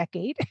last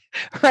decade,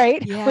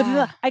 right?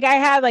 Yeah.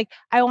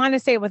 I want to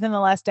say within the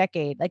last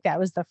decade, like that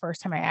was the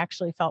first time I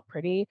actually felt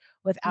pretty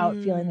without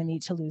feeling the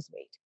need to lose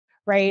weight.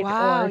 Right.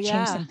 Wow, or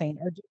change something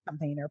or do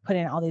something or put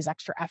in all these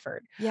extra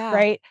effort. Yeah.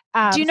 Right.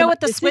 Do you know what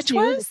the switch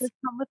was? This has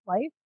come with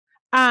life.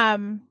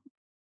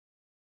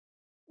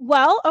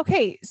 Well,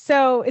 okay.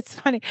 So it's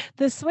funny.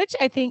 The switch,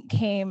 I think,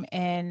 came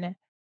in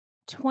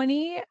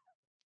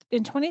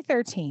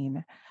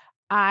 2013.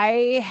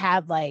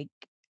 I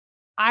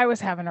was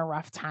having a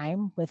rough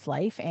time with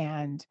life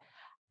and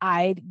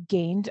I'd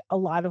gained a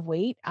lot of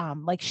weight,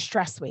 like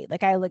stress weight.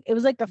 It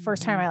was like the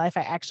first time in my life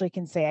I actually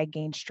can say I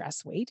gained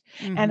stress weight.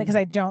 And because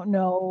I don't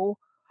know,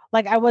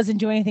 like I wasn't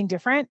doing anything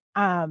different.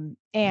 And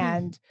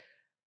I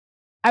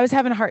was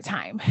having a hard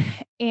time.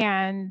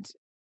 And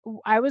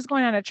I was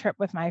going on a trip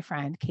with my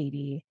friend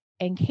Katie,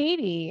 and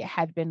Katie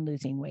had been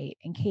losing weight.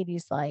 And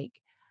Katie's like,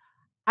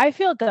 I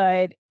feel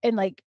good. And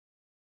like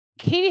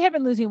Katie had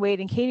been losing weight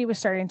and Katie was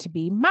starting to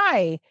be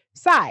my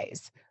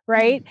size.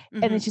 Right.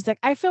 And then she's like,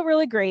 I feel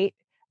really great.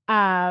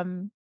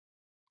 I'm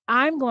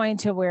going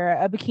to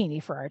wear a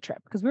bikini for our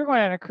trip because we were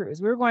going on a cruise.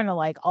 We were going to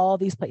like all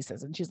these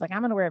places. And she's like, I'm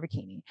going to wear a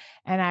bikini.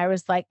 And I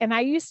was like, and I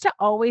used to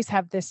always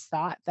have this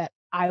thought that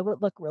I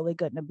would look really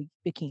good in a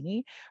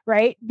bikini.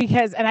 Right.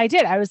 And I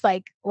did. I was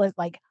like,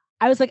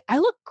 I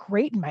look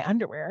great in my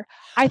underwear.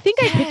 I think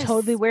I could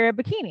totally wear a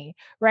bikini.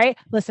 Right.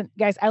 Listen,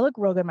 guys, I look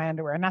real good in my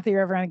underwear. Not that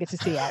you're ever going to get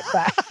to see it,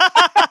 but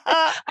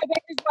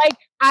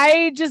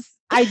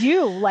I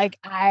do. Like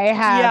I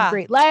have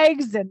great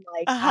legs and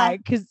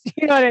cause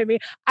you know what I mean?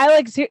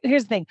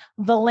 Here's the thing.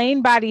 The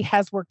Lane body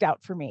has worked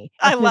out for me.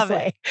 I love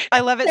it.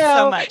 I love it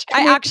so much.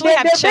 I actually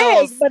have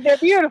chills. Big, but they're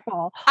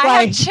beautiful.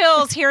 I have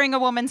chills hearing a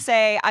woman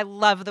say, I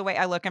love the way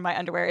I look in my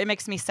underwear. It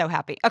makes me so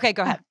happy. Okay,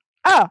 go ahead.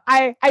 Oh,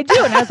 I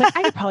do. And I was like,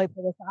 I could probably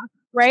pull this off.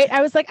 Right.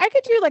 I was like, I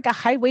could do like a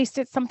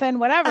high-waisted something,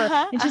 whatever.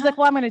 And she's like,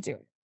 well, I'm going to do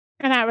it.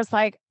 And I was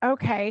like,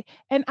 okay.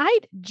 And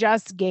I'd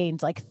just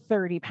gained like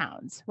 30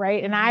 pounds.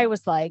 Right. And I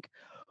was like,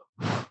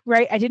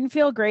 right. I didn't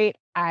feel great.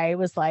 I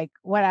was like,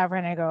 whatever.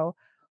 And I go,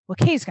 well,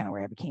 Kay's going to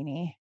wear a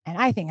bikini. And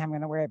I think I'm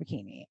going to wear a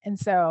bikini. And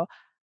so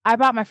I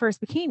bought my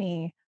first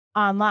bikini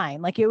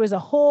online. Like it was a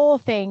whole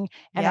thing.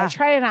 And I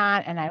tried it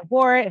on and I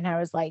wore it and I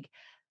was like,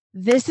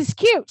 this is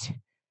cute.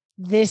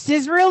 This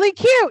is really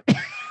cute.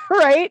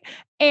 Right.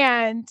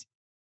 And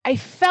I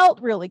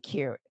felt really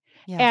cute.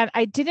 Yeah. And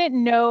I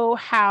didn't know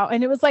how,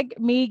 and it was like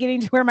me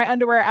getting to wear my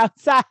underwear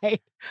outside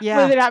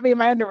with it not being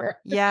my underwear.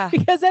 Yeah.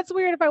 Because that's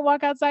weird if I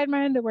walk outside in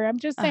my underwear. I'm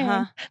just saying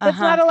that's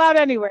not allowed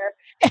anywhere.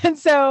 And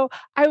so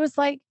I was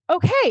like,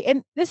 okay.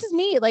 And this is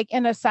me like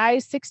in a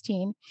size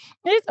 16.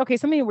 It's okay.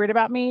 Something weird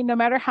about me, no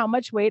matter how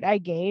much weight I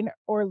gain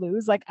or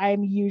lose, like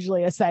I'm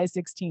usually a size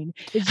 16.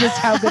 It's just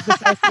how good the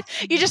size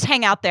 16 You just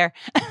hang out there.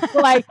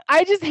 Like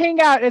I just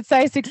hang out at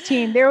size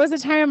 16. There was a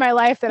time in my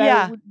life that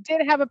I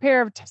did have a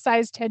pair of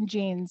size 10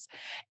 jeans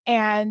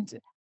and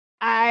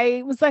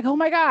I was like, oh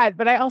my God,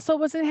 but I also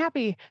wasn't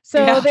happy.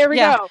 So there we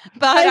go.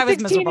 But size I was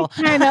miserable.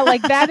 Kind of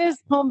like that is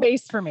home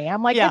base for me.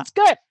 I'm like, it's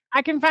good.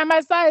 I can find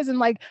my size and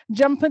like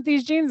put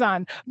these jeans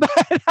on. But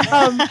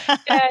and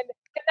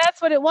that's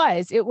what it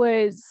was. It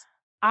was,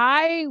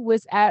 I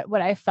was at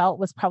what I felt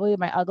was probably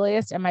my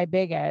ugliest and my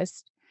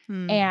biggest.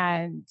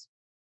 And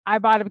I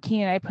bought a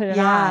bikini and I put it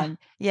on.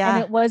 Yeah.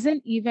 And it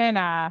wasn't even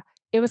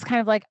it was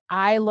kind of like,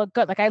 I look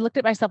good. Like I looked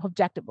at myself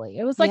objectively.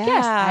 It was like,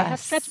 yes, I have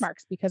stretch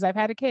marks because I've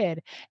had a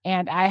kid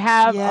and I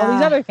have all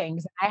these other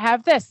things. I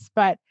have this,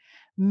 but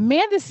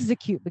man, this is a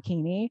cute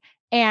bikini.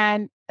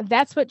 And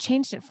that's what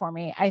changed it for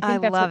me. I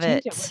think that's what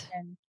changed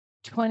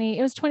it.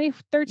 It was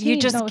 2013. You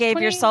just gave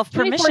yourself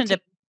permission to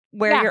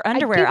wear your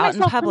underwear out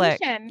in public.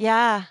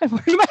 Yeah. I'm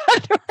wearing my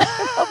underwear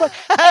in public.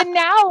 And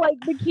now like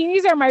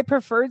bikinis are my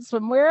preferred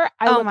swimwear.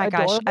 Oh my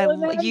gosh.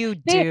 You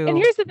do. And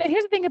here's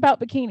the thing about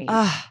bikinis.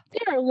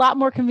 They're a lot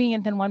more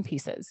convenient than one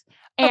pieces.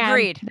 And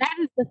agreed. That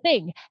is the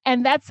thing.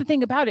 And that's the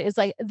thing about it is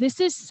like, this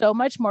is so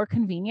much more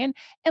convenient.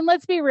 And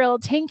let's be real,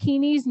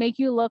 tankinis make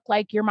you look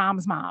like your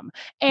mom's mom.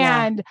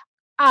 And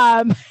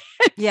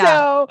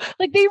so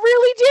like they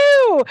really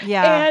do.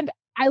 Yeah. And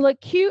I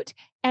look cute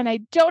and I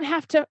don't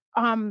have to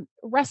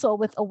wrestle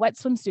with a wet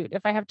swimsuit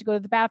if I have to go to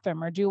the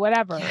bathroom or do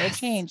whatever or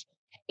change.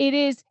 It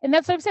is, and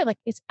that's what I'm saying. Like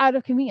it's out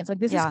of convenience. Like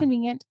this is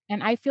convenient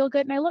and I feel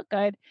good and I look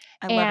good.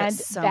 I love it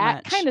so that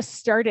much. Kind of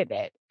started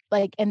it.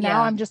 Like, and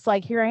now I'm just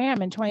like, here I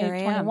am in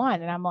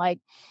 2021 and I'm like,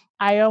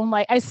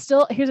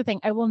 here's the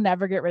thing. I will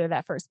never get rid of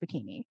that first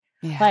bikini.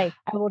 Yeah. Like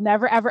I will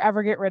never, ever,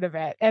 ever get rid of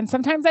it. And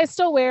sometimes I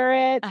still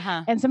wear it.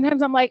 And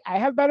sometimes I'm like, I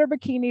have better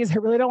bikinis. I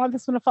really don't want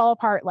this one to fall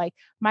apart. Like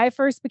my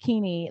first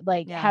bikini,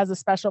 has a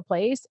special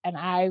place and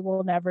I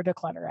will never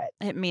declutter it.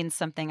 It means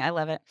something. I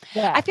love it.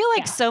 Yeah. I feel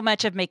like so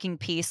much of making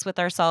peace with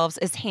ourselves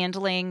is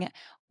handling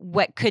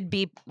what could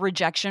be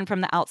rejection from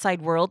the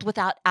outside world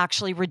without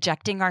actually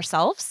rejecting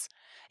ourselves.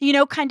 You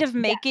know, kind of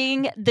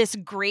making this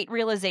great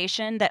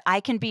realization that I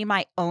can be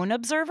my own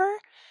observer.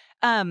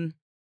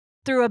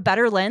 Through a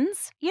better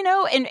lens, you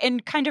know,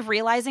 and kind of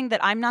realizing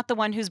that I'm not the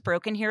one who's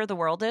broken here, the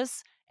world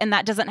is, and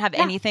that doesn't have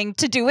anything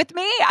to do with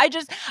me.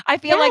 I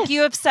feel like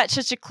you have set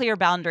such a clear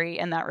boundary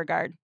in that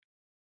regard.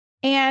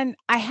 And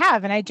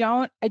I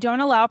don't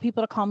allow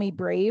people to call me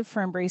brave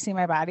for embracing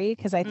my body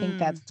because I think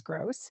that's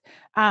gross.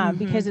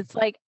 Because it's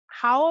like,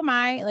 how am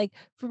I like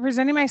for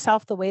presenting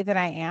myself the way that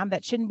I am?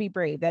 That shouldn't be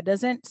brave. That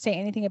doesn't say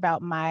anything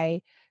about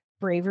my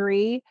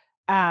bravery.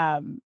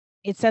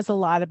 It says a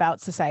lot about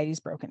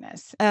society's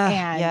brokenness.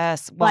 And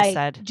yes, well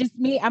said. Just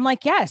me, I'm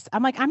like,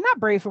 I'm not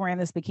brave for wearing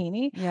this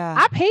bikini. Yeah.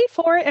 I paid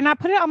for it and I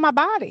put it on my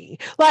body.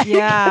 Like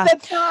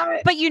that's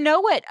not. But you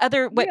know what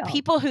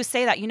people who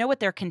say that, you know what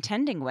they're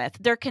contending with?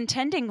 They're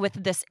contending with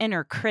this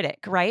inner critic,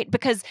 right?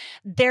 Because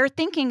they're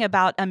thinking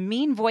about a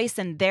mean voice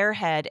in their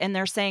head and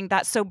they're saying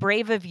that's so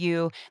brave of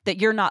you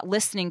that you're not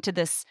listening to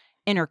this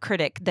inner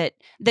critic that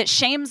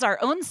shames our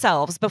own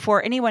selves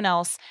before anyone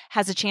else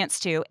has a chance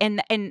to.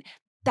 And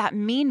that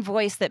mean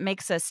voice that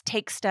makes us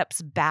take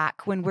steps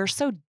back when we're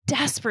so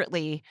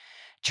desperately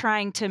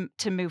trying to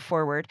move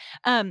forward.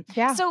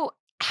 So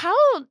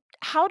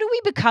how do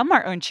we become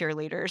our own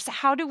cheerleaders?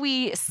 How do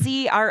we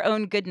see our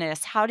own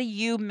goodness? How do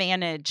you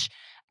manage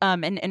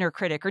an inner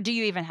critic, or do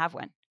you even have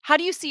one? How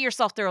do you see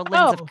yourself through a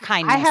lens of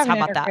kindness? I have How an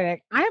about inner that?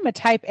 critic. I am a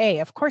type A.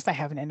 Of course I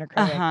have an inner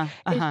critic.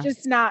 It's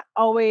just not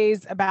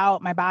always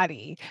about my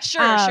body.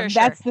 Sure.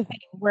 That's the thing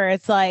where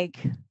it's like,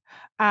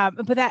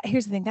 but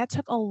here's the thing, that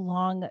took a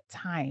long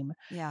time.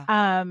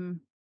 Yeah.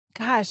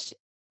 Gosh.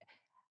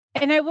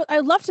 And I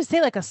love to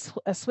say like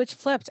a switch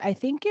flipped. I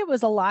think it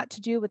was a lot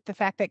to do with the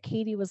fact that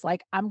Katie was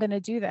like, I'm going to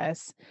do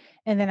this.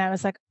 And then I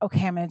was like,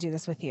 okay, I'm going to do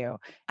this with you.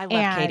 I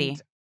love Katie.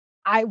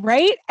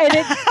 Right. And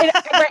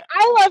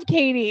I love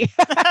Katie.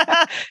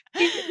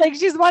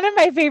 She's one of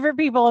my favorite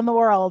people in the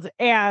world.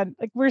 And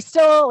we're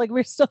still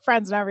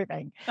friends and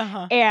everything.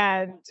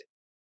 And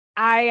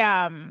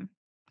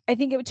I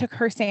think it took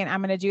her saying,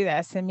 I'm going to do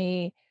this, and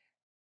me,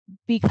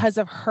 because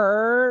of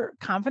her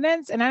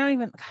confidence. And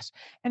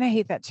and I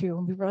hate that too.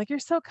 When people are like, you're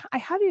so,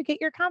 how do you get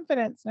your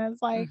confidence? And I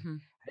was like, how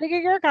do you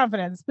get your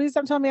confidence? Please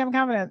don't tell me I'm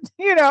confident,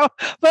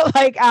 but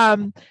I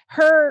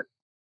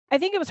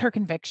think it was her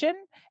conviction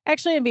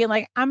actually, and being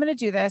like, I'm going to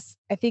do this.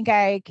 I think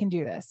I can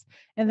do this.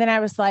 And then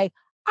I was like,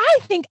 I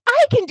think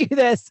I can do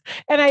this.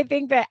 And I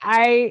think that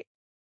I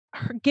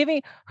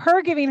giving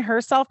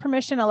herself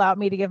permission allowed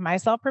me to give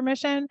myself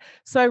permission.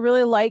 So I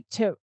really like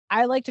to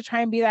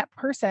try and be that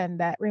person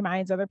that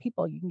reminds other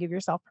people you can give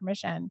yourself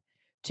permission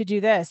to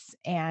do this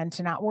and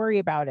to not worry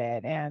about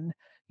it, and,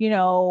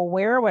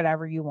 wear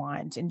whatever you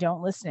want and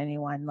don't listen to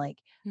anyone. Like,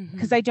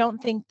 because I don't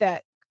think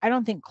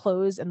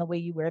clothes and the way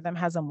you wear them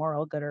has a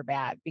moral good or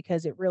bad,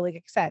 because it really,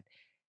 like I said,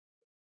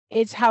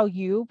 it's how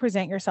you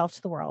present yourself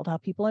to the world, how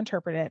people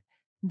interpret it.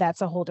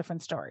 That's a whole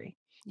different story.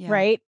 Yeah.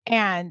 Right.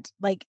 And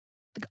like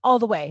all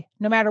the way,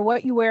 no matter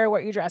what you wear,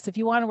 what you dress, if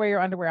you want to wear your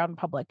underwear out in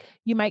public,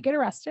 you might get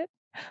arrested,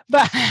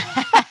 but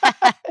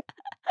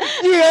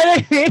you know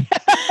what I mean?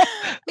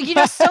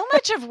 So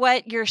much of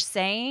what you're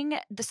saying.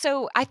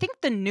 So I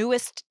think the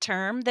newest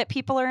term that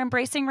people are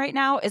embracing right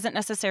now isn't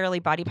necessarily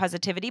body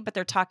positivity, but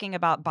they're talking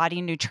about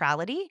body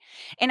neutrality.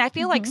 And I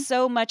feel like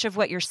so much of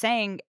what you're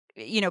saying,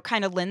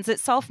 kind of lends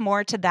itself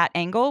more to that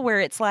angle where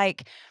it's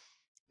like,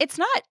 it's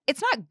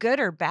not good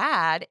or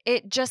bad.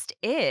 It just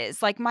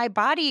is. Like, my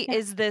body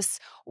is this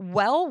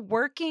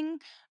well-working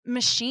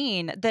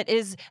machine that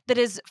is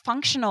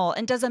functional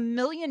and does a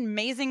million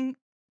amazing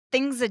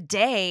things a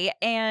day.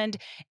 And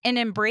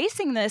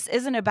embracing this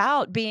isn't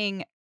about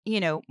being,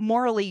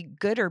 morally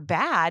good or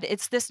bad.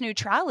 It's this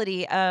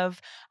neutrality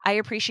of, I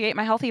appreciate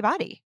my healthy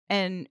body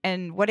and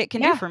what it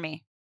can do for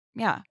me.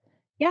 Yeah.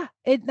 Yeah.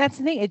 That's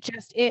the thing. It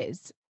just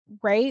is.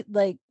 Right.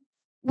 Like,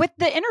 with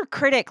the inner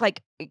critic,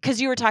 like, because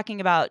you were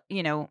talking about,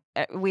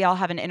 we all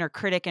have an inner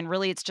critic, and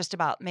really it's just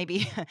about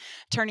maybe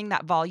turning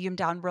that volume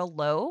down real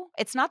low.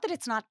 It's not that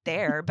it's not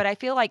there, but I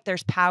feel like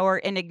there's power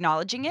in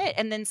acknowledging it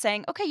and then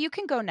saying, okay, you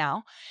can go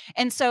now.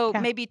 And so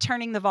maybe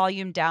turning the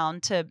volume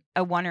down to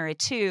a 1 or a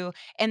 2,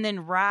 and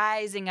then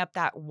rising up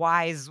that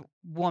wise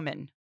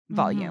woman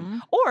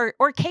volume,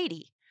 or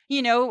Katie.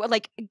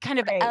 Like kind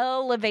of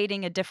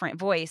elevating a different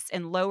voice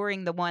and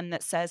lowering the one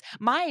that says,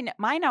 mine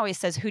always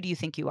says, who do you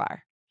think you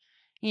are?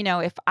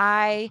 If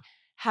I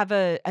have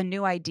a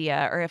new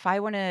idea, or if I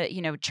want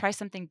to, try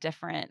something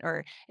different,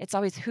 or it's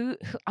always who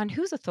on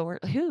whose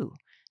authority, who?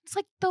 It's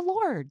like the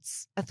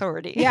Lord's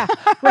authority. Yeah.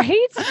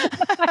 Right.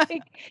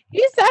 Like,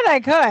 he said I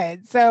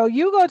could, so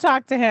you go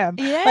talk to him.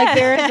 Yeah. Like,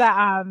 there's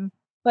a,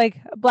 like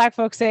Black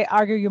folks say,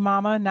 argue your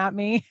mama, not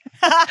me.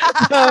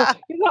 So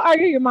you go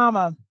argue your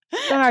mama.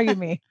 Don't argue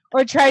me.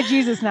 Or try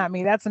Jesus, not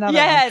me. That's another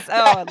yes. one.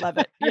 Oh, I love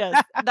it.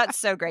 Yes. That's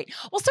so great.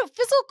 Well, so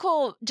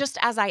physical, just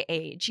as I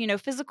age,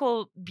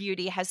 physical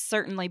beauty has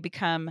certainly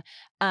become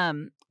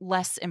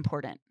less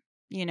important,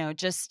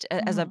 just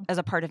as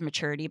a part of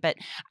maturity. But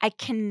I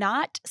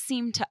cannot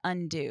seem to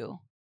undo.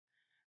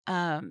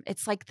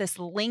 It's like this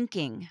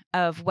linking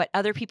of what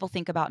other people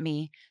think about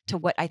me to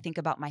what I think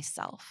about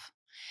myself.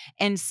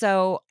 And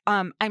so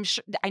I'm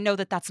sure, I know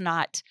that that's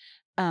not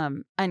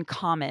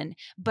uncommon,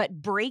 but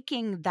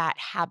breaking that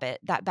habit,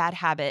 that bad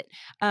habit,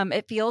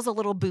 it feels a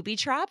little booby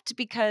trapped,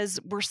 because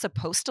we're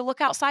supposed to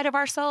look outside of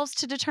ourselves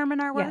to determine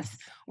our worth. Yes.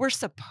 We're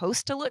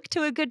supposed to look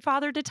to a good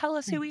father to tell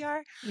us who we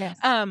are. Yes.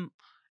 And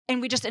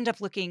we just end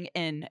up looking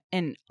in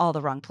all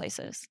the wrong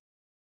places.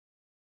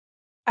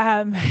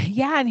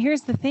 Yeah. And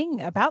here's the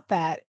thing about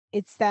that.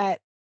 It's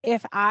that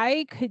if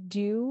I could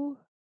do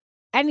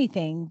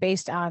anything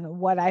based on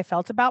what I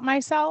felt about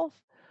myself,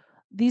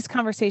 these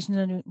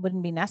conversations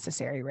wouldn't be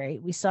necessary,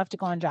 right? We still have to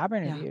go on job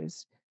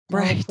interviews. Yeah.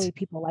 Right. Hopefully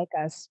people like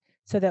us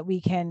so that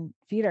we can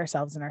feed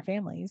ourselves and our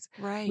families.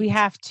 Right. We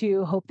have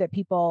to hope that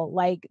people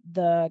like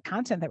the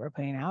content that we're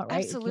putting out,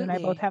 right? Absolutely. You and I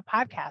both have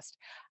podcasts.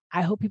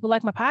 I hope people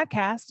like my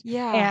podcast.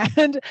 Yeah.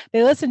 And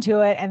they listen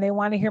to it and they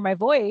want to hear my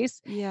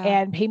voice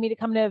and pay me to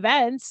come to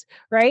events,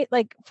 right?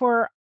 Like,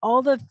 for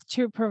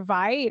to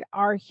provide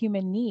our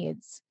human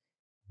needs,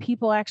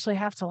 people actually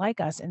have to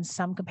like us in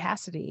some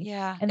capacity.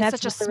 Yeah. And it's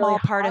that's such a small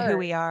part of who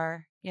we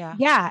are. Yeah.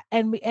 Yeah.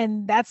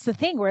 And that's the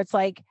thing where it's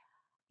like,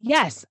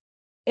 yes,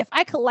 if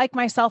I could like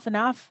myself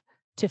enough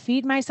to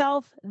feed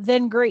myself,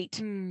 then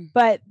great.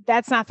 But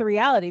that's not the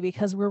reality,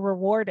 because we're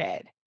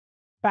rewarded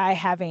by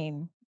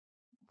having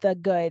the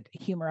good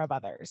humor of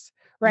others,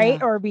 right?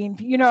 Yeah. Or being,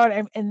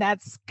 and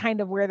that's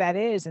kind of where that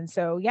is. And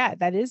so, yeah,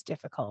 that is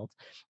difficult.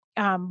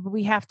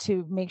 We have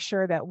to make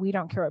sure that we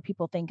don't care what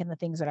people think and the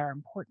things that are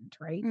important,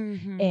 right?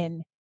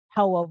 And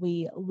how well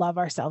we love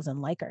ourselves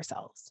and like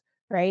ourselves,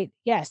 right?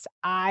 Yes,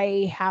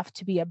 I have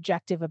to be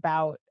objective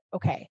about,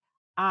 okay,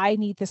 I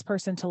need this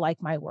person to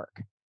like my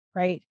work,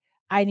 right?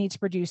 I need to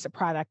produce a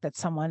product that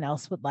someone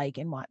else would like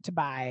and want to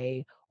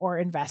buy or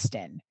invest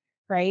in,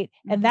 right?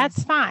 And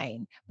that's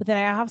fine. But then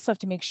I also have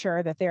to make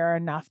sure that there are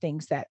enough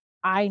things that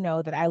I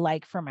know that I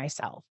like for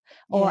myself,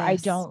 or I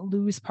don't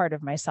lose part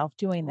of myself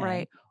doing them.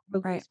 Right.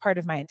 Lose part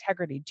of my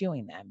integrity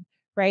doing them.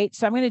 Right.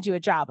 So I'm going to do a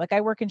job. Like,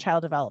 I work in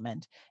child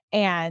development,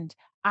 and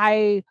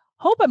I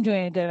hope I'm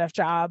doing a good enough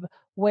job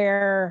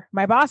where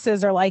my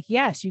bosses are like,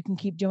 yes, you can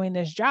keep doing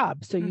this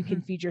job so you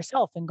can feed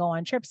yourself and go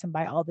on trips and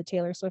buy all the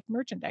Taylor Swift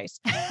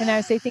merchandise. And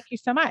I say, thank you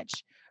so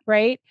much.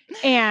 Right.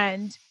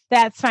 And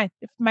that's fine.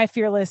 My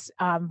Fearless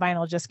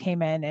vinyl just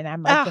came in, and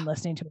I've been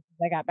listening to it since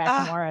I got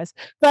back from Laura's.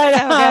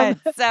 But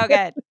so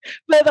good.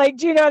 But like,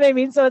 do you know what I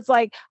mean? So it's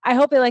like, I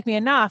hope they like me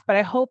enough, but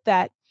I hope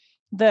that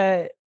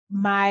the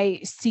my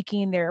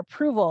seeking their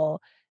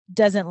approval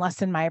doesn't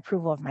lessen my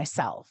approval of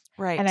myself.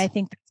 Right. And I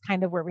think that's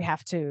kind of where we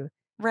have to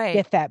right.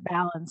 get that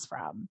balance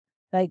from.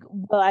 Like,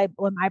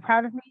 am I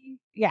proud of me?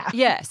 Yeah.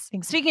 Yes.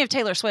 Speaking of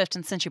Taylor Swift,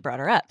 and since you brought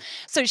her up,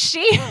 so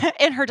she,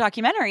 in her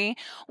documentary,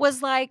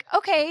 was like,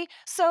 okay,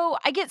 so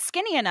I get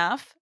skinny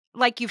enough,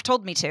 like you've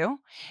told me to,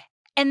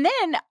 and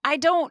then I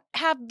don't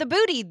have the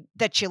booty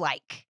that you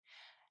like.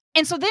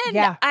 And so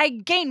then I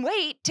gain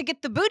weight to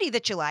get the booty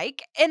that you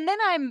like, and then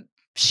I'm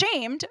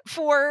shamed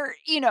for,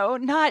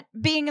 not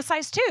being a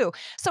size 2.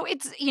 So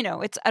it's,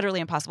 it's utterly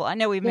impossible. I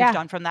know we've moved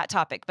on from that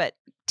topic, but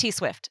T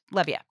Swift,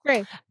 love you.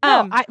 Great.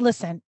 No,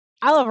 listen,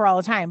 I love her all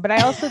the time, but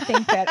I also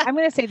think that I'm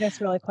going to say this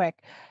really quick.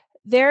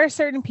 There are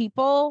certain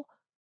people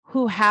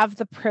who have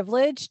the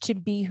privilege to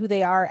be who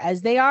they are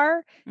as they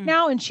are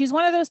now. And she's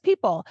one of those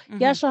people.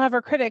 Yeah, she'll have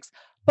her critics,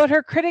 but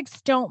her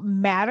critics don't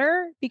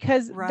matter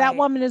because that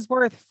woman is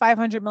worth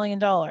 $500 million.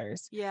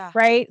 Yeah.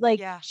 Right. Like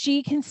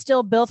she can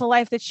still build a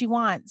life that she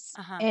wants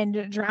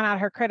and drown out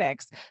her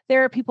critics.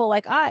 There are people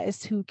like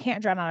us who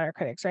can't drown out our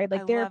critics. Right.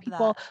 Like there are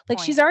people like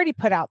she's already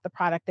put out the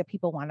product that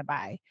people want to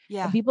buy.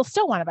 Yeah. And people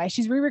still want to buy.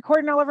 She's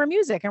re-recording all of her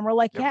music. And we're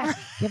like, yes,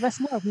 give us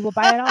more. We will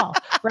buy it all.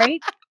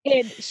 Right.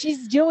 And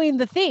she's doing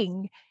the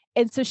thing.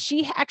 And so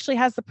she actually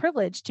has the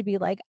privilege to be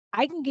like,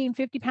 I can gain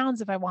 50 pounds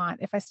if I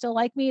want. If I still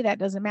like me, that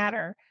doesn't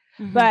matter.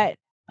 But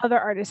other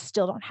artists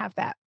still don't have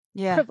that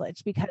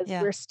privilege because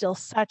we're still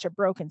such a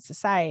broken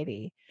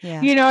society.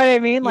 Yeah. You know what I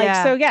mean? Like,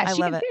 so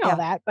she can say all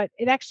that, but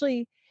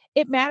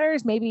it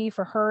matters maybe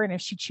for her. And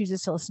if she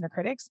chooses to listen to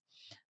critics,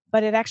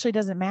 but it actually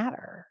doesn't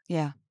matter.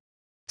 Yeah.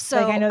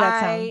 So like, I know that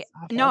sounds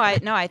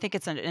awful. I think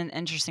it's an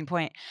interesting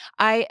point.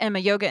 I am a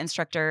yoga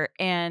instructor,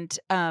 and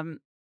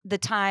the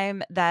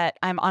time that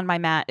I'm on my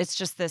mat, it's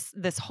just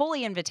this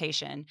holy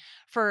invitation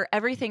for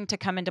everything to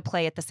come into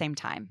play at the same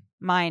time.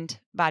 Mind,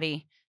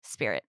 body,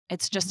 spirit.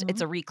 It's just,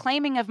 it's a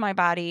reclaiming of my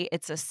body.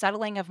 It's a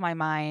settling of my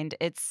mind.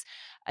 It's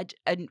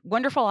a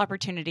wonderful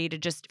opportunity to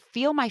just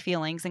feel my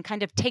feelings and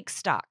kind of take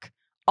stock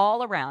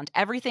all around,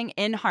 everything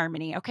in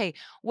harmony. Okay.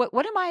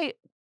 What am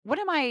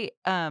I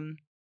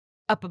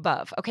up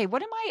above? Okay.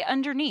 What am I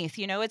underneath?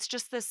 It's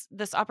just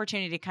this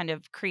opportunity to kind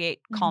of create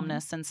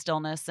calmness and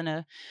stillness in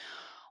a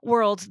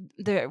world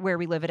where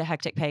we live at a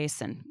hectic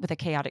pace and with a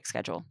chaotic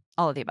schedule,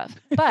 all of the above.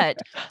 But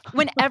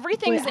when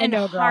everything's in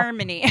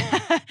harmony,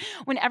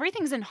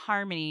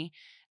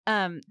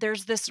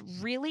 there's this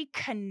really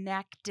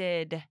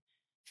connected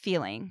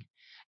feeling.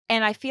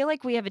 And I feel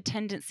like we have a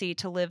tendency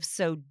to live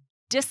so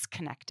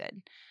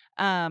disconnected.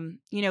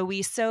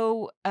 We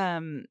so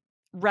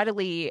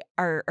readily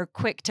are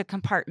quick to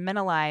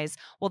compartmentalize,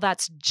 well,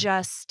 that's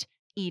just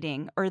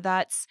eating, or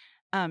that's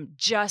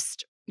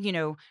just,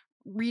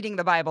 reading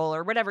the Bible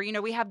or whatever.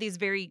 We have these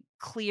very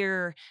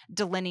clear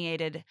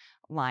delineated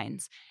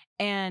lines.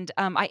 And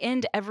I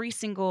end every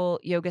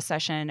single yoga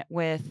session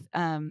with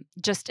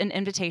just an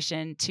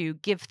invitation to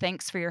give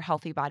thanks for your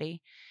healthy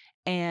body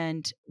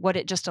and what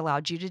it just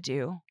allowed you to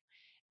do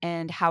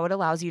and how it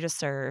allows you to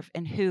serve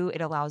and who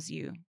it allows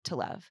you to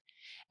love.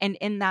 And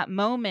in that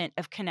moment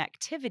of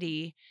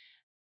connectivity,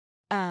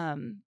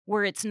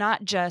 where it's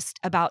not just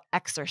about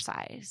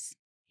exercise,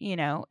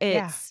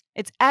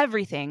 it's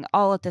everything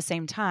all at the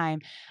same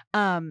time.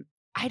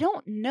 I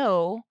don't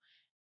know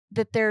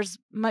that there's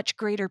much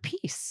greater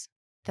peace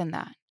than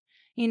that.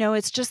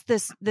 It's just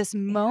this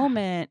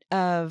moment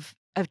of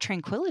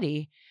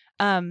tranquility,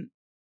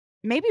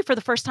 maybe for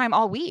the first time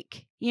all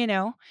week,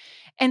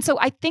 And so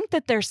I think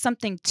that there's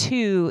something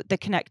to the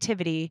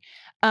connectivity.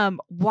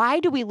 Why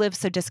do we live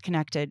so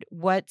disconnected?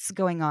 What's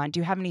going on? Do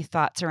you have any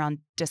thoughts around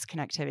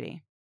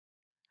disconnectivity?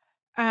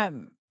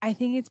 I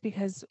think it's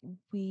because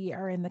we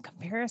are in the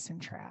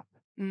comparison trap.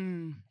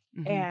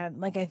 Mm-hmm.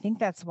 And I think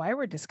that's why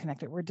we're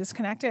disconnected. We're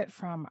disconnected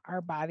from our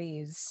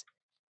body's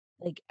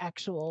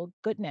actual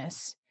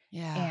goodness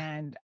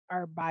and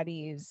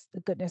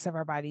the goodness of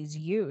our body's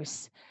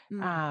use,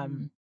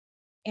 and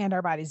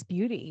our body's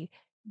beauty,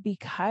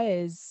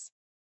 because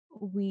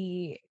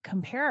we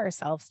compare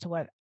ourselves to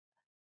what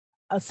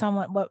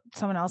someone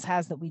else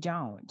has that we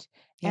don't.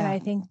 Yeah. And I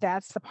think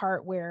that's the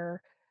part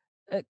where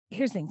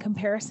here's the thing.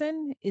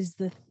 Comparison is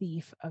the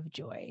thief of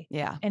joy.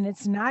 Yeah. And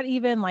it's not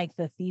even like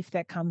the thief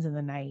that comes in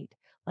the night.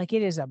 Like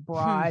it is a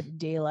broad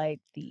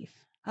daylight thief.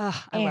 I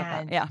love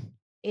that. Yeah.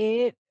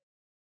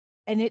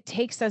 It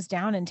takes us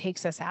down and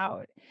takes us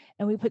out.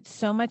 And we put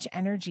so much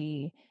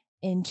energy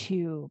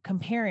into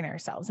comparing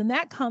ourselves. And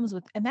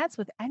that's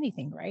with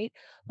anything, right?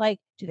 Like,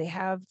 do I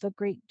have good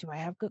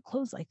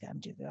clothes like them?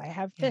 Do I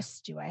have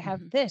this? Do I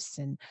have this?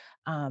 And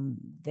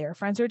their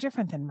friends are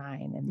different than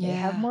mine, and they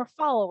have more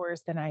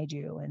followers than I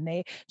do. And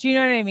do you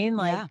know what I mean?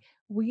 Like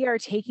we are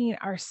taking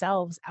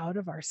ourselves out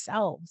of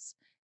ourselves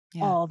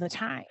all the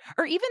time.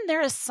 Or even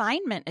their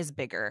assignment is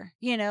bigger,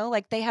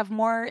 like they have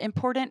more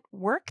important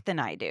work than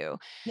I do.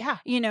 Yeah.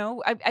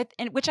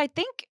 Which I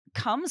think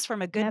comes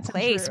from a good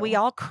place. We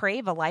all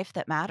crave a life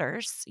that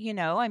matters,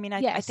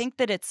 I think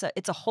that it's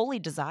a holy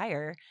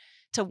desire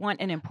to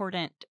want an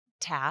important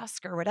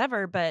task or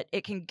whatever, but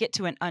it can get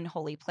to an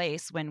unholy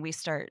place when we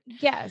start.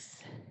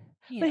 Yes.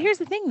 But here's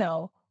the thing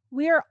though,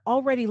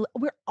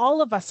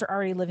 all of us are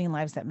already living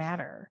lives that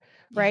matter,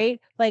 right?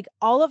 Like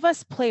all of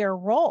us play a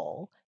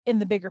role in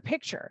the bigger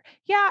picture.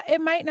 Yeah. It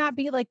might not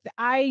be like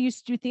I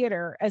used to do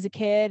theater as a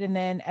kid. And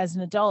then as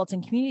an adult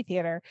in community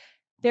theater,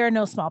 there are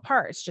no small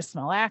parts, just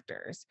small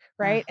actors.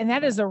 Right. And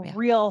that is a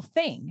real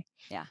thing.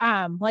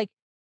 Yeah. Like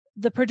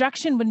the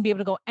production wouldn't be able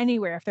to go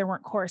anywhere if there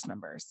weren't chorus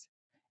members.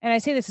 And I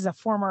say this as a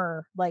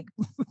former like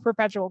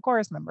perpetual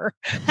chorus member.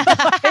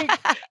 Like,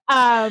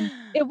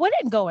 it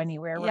wouldn't go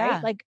anywhere,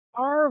 right? Like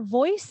our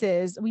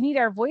voices, we need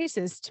our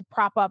voices to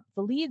prop up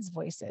the leads'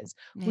 voices.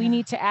 Yeah. We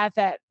need to add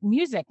that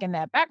music and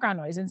that background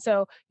noise. And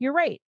so you're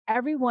right.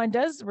 Everyone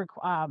does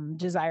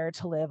desire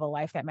to live a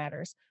life that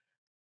matters.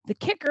 The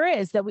kicker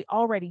is that we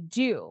already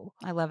do.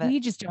 I love it. We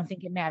just don't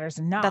think it matters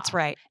enough. That's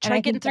right.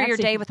 Try getting through your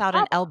day without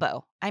an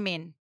elbow. I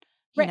mean,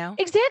 you know?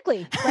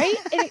 Exactly. Right.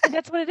 And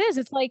that's what it is.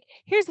 It's like,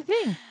 here's the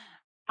thing.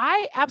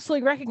 I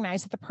absolutely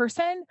recognize that the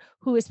person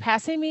who is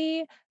passing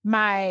me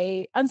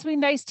my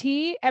unsweetened iced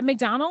tea at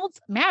McDonald's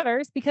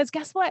matters, because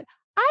guess what?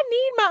 I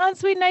need my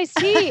unsweetened iced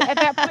tea at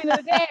that point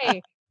of the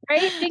day,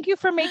 right? Thank you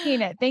for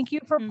making it. Thank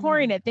you for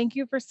pouring it. Thank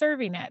you for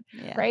serving it,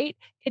 right?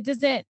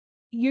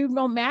 You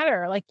don't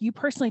matter. Like you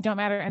personally don't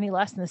matter any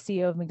less than the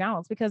CEO of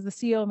McDonald's, because the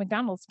CEO of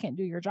McDonald's can't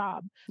do your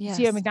job. Yes.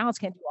 The CEO of McDonald's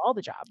can't do all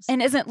the jobs. And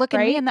isn't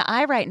looking me in the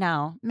eye right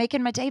now,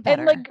 making my day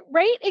better. And like,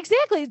 right.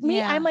 Exactly. Me.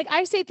 Yeah. I'm like,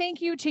 I say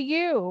thank you to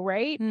you.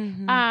 Right.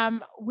 Mm-hmm.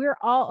 We're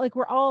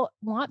all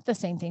want the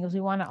same things. We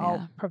want to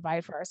all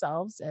provide for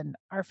ourselves and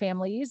our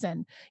families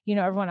and,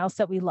 everyone else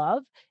that we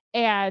love.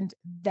 And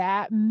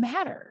that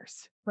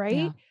matters.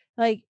 Right.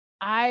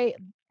 Yeah.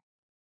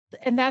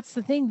 And that's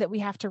the thing that we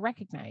have to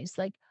recognize.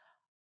 Like,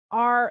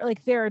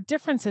 there are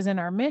differences in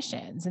our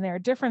missions, and there are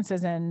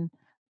differences in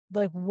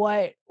like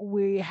what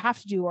we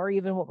have to do or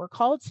even what we're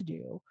called to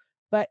do.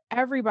 But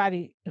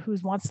everybody who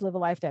wants to live a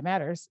life that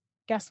matters,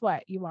 guess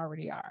what? You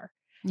already are.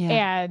 Yeah.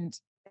 And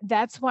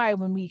that's why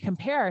when we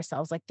compare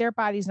ourselves, like their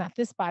body's not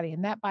this body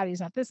and that body's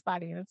not this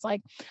body. And it's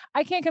like,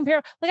 I can't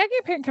compare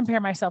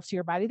myself to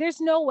your body. There's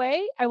no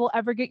way I will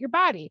ever get your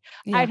body.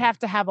 Yeah. I'd have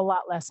to have a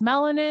lot less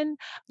melanin.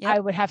 Yep. I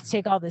would have to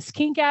take all this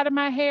kink out of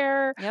my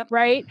hair. Yep.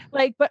 Right.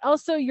 Like, but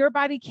also your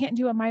body can't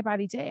do what my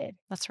body did.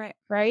 That's right.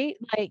 Right.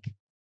 Like,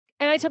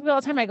 and I tell people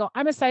all the time, I go,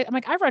 I'm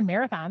like, I run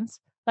marathons.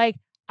 Like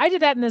I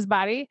did that in this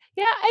body.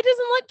 Yeah. It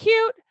doesn't look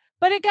cute,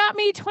 but it got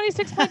me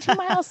 26.2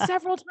 miles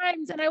several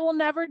times, and I will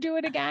never do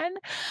it again.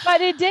 But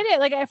it did it.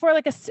 Like for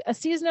like a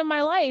season of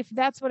my life,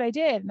 that's what I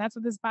did. And that's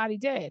what this body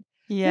did.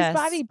 Yes.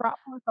 This body brought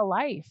forth a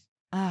life,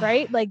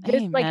 right? Like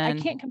this, like I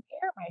can't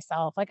compare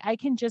myself. Like I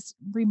can just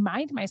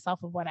remind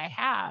myself of what I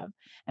have.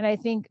 And I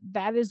think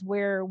that is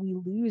where we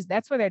lose.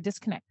 That's where that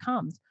disconnect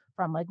comes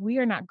from. Like we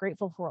are not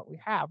grateful for what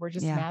we have. We're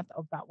just mad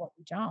about what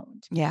we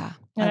don't. Yeah.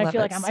 And I feel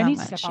like I need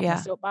to step off the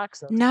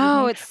soapbox.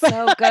 No, it's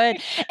so good.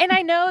 And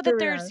I know that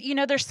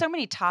there's so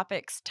many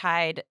topics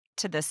tied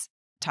to this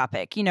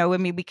topic. I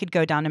mean, we could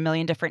go down a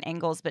million different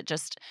angles, but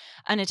just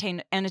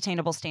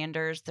unattainable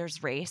standards.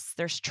 There's race,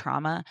 there's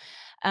trauma,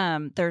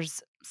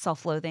 there's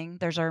self-loathing,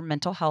 there's our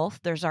mental health,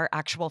 there's our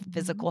actual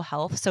physical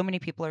health. So many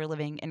people are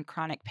living in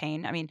chronic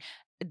pain. I mean,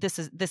 this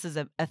is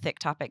a thick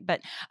topic, but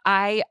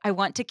I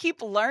want to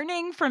keep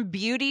learning from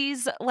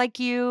beauties like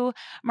you,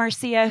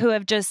 Marcia, who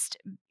have just,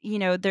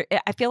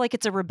 I feel like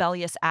it's a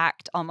rebellious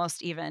act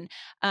almost even,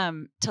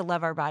 to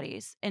love our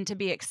bodies and to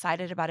be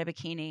excited about a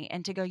bikini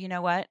and to go, you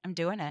know what, I'm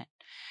doing it.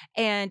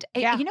 And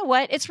you know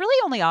what, it's really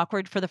only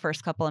awkward for the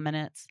first couple of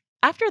minutes.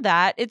 After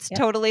that, it's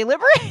totally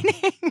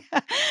liberating.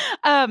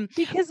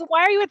 Because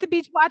why are you at the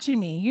beach watching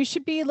me? You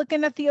should be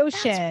looking at the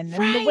ocean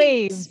and the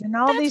waves and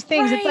all these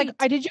things. Right. It's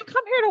like, did you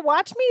come here to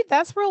watch me?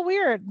 That's real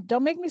weird.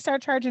 Don't make me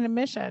start charging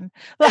admission.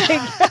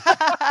 Like,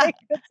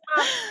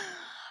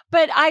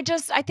 but I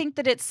think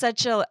that it's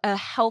such a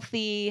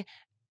healthy,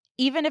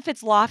 even if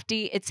it's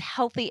lofty, it's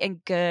healthy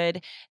and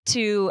good.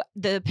 To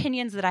the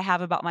opinions that I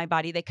have about my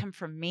body, they come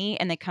from me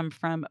and they come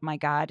from my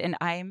God, and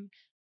I'm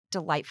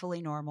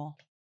delightfully normal.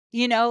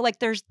 Like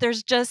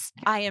there's just,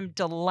 I am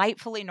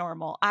delightfully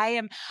normal.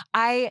 I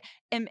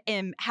am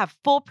have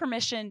full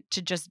permission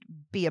to just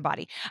be a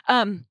body.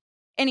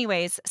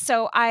 Anyways,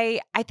 so I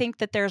think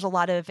that there's a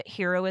lot of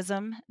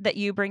heroism that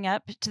you bring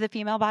up to the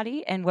female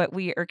body and what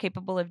we are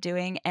capable of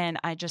doing. And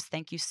I just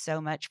thank you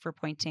so much for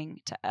pointing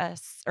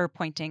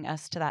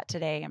us to that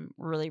today. I'm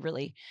really,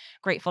 really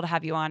grateful to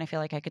have you on. I feel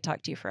like I could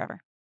talk to you forever.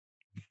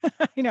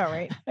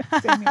 Right?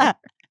 Same here.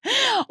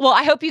 Well,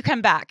 I hope you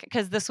come back,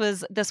 because this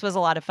was a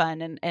lot of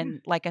fun.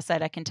 And like I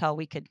said, I can tell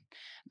we could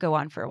go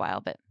on for a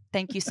while, but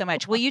thank you so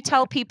much. Will you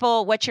tell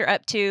people what you're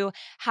up to,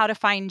 how to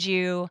find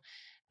you?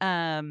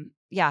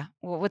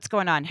 What's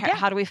going on?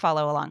 How do we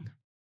follow along?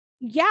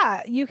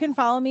 Yeah, you can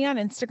follow me on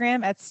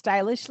Instagram at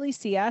stylishly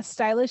Sia,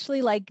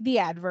 stylishly like the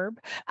adverb,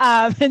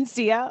 and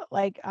Sia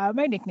like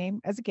my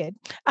nickname as a kid.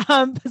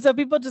 So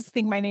people just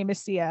think my name is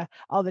Sia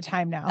all the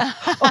time now.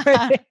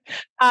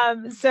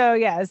 So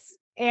yes.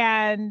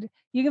 And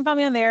you can follow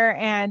me on there.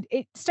 And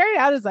it started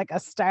out as like a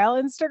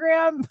style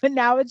Instagram, but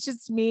now it's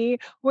just me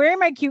wearing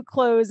my cute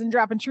clothes and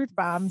dropping truth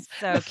bombs.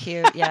 So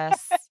cute.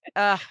 Yes.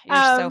 You're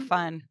so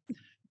fun.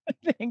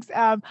 Thanks.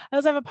 I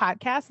also have a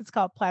podcast. It's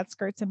called Plaid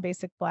Skirts and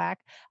Basic Black.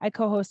 I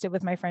co-host it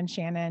with my friend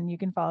Shannon. You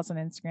can follow us on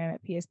Instagram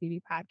at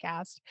PSBB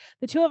Podcast.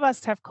 The two of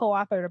us have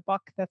co-authored a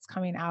book that's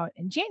coming out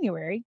in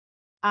January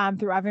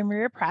through Ave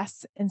Maria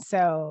Press. And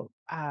so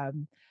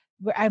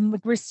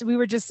we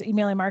were just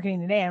emailing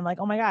marketing today. I'm like,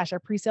 oh my gosh, our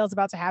pre-sale is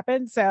about to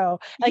happen. So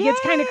like, it's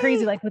kind of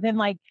crazy. Like within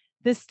like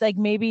this, like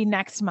maybe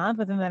next month,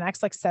 within the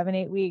next like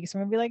 7-8 weeks,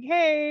 we're gonna be like,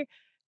 hey,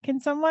 can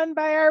someone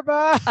buy our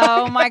book?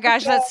 Oh my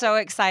gosh, that's so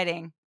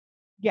exciting.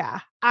 Yeah,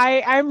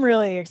 I'm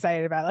really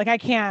excited about it. Like, I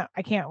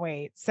can't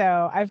wait.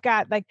 So I've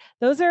got like,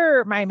 those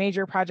are my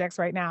major projects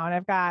right now. And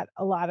I've got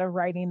a lot of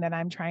writing that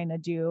I'm trying to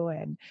do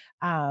and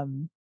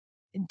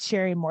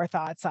sharing more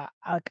thoughts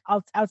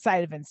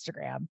outside of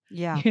Instagram.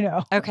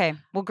 Yeah. Okay.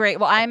 Well, great.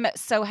 Well, I'm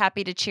so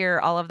happy to cheer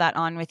all of that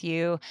on with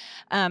you,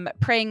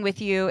 praying with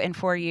you and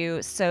for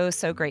you. So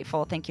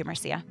grateful. Thank you,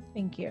 Marcia.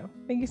 Thank you.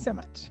 Thank you so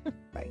much.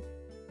 Bye.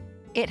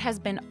 It has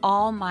been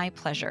all my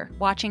pleasure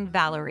watching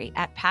Valerie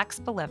at Pax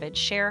Beloved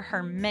share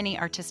her many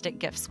artistic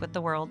gifts with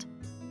the world.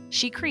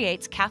 She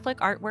creates Catholic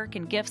artwork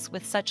and gifts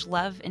with such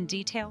love and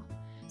detail.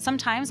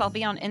 Sometimes I'll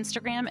be on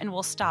Instagram and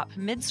will stop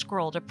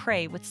mid-scroll to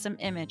pray with some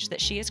image that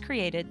she has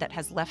created that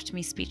has left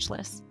me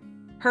speechless.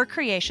 Her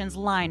creations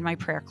line my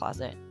prayer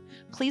closet.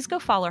 Please go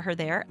follow her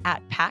there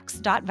at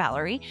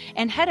pax.valerie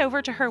and head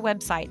over to her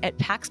website at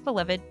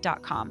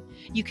paxbeloved.com.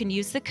 You can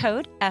use the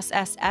code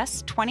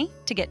SSS20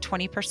 to get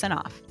 20%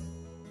 off.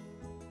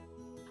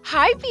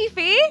 Hi,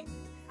 Fifi.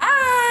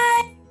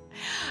 Hi.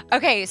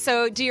 Okay,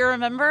 so do you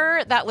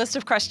remember that list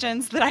of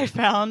questions that I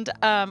found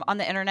on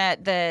the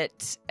internet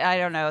that, I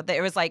don't know, that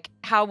it was like,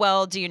 how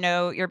well do you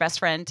know your best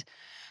friend?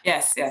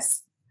 Yes.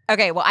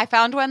 Okay, well, I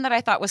found one that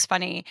I thought was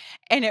funny,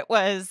 and it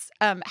was,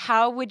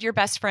 how would your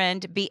best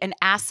friend be an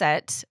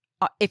asset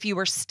if you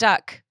were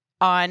stuck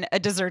on a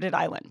deserted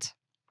island?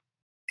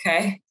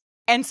 Okay.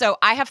 And so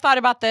I have thought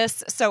about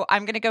this, so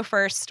I'm going to go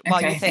first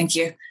while you think. Thank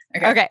you.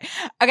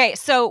 Okay.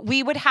 So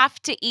we would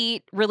have to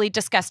eat really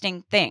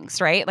disgusting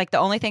things, right? Like the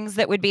only things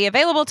that would be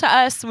available to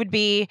us would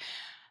be,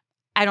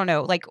 I don't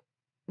know, like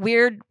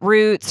weird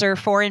roots or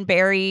foreign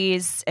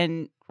berries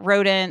and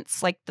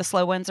rodents, like the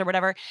slow ones or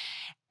whatever.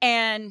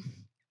 And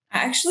I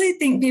actually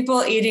think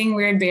people eating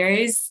weird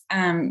berries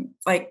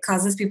like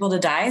causes people to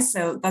die.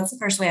 So that's the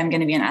first way I'm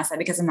going to be an asset,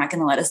 because I'm not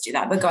going to let us do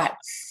that. But go ahead.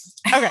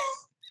 Okay.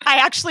 I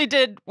actually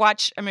did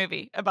watch a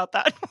movie about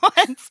that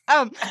once.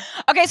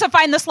 Okay, so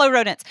fine, the slow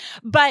rodents.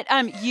 But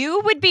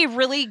you would be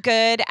really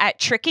good at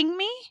tricking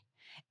me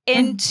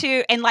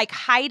into and like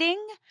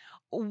hiding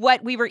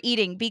what we were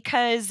eating,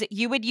 because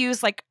you would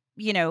use like,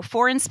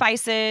 foreign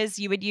spices,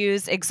 you would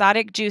use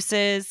exotic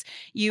juices,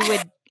 you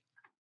would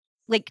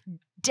like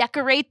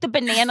decorate the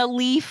banana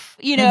leaf,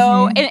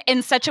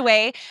 in such a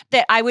way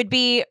that I would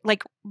be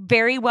like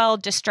very well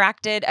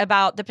distracted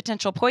about the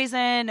potential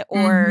poison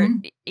or,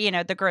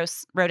 the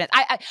gross rodents.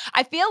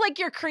 I feel like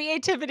your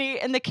creativity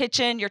in the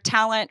kitchen, your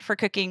talent for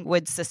cooking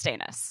would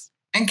sustain us.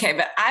 Okay,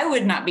 but I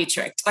would not be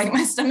tricked. Like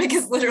my stomach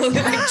is literally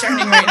like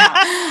churning right now.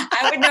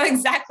 I would know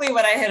exactly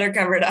what I hid or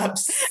covered up.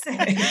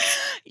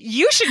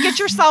 You should get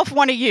yourself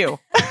one of you.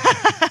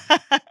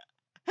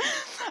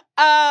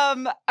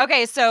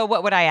 Okay, so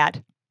what would I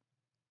add?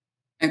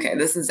 Okay,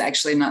 this is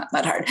actually not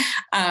that hard.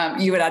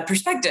 You would add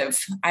perspective.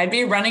 I'd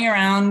be running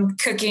around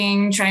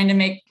cooking, trying to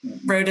make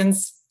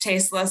rodents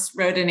taste less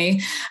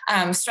rodent-y,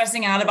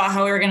 stressing out about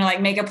how we were going to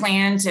like make a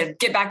plan to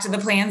get back to the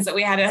plans that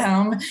we had at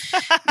home.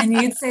 And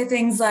you'd say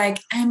things like,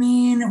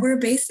 we're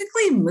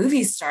basically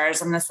movie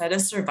stars on the set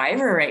of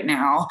Survivor right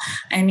now.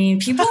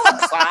 People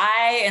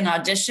apply and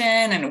audition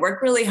and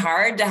work really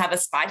hard to have a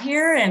spot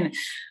here. And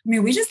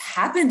we just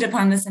happened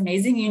upon this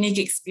amazing, unique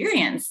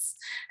experience.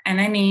 And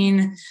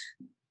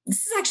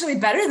this is actually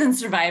better than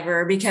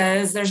Survivor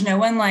because there's no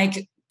one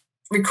like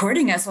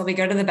recording us while we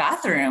go to the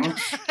bathroom.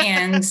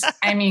 And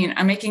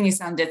I'm making you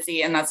sound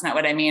ditzy, and that's not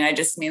what I mean. I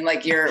just mean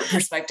like your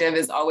perspective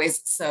is always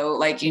so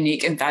like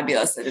unique and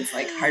fabulous that it's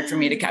like hard for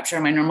me to capture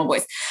in my normal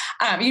voice.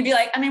 You'd be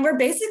like, we're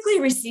basically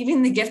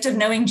receiving the gift of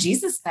knowing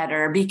Jesus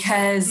better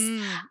because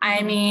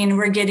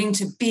we're getting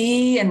to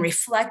be and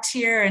reflect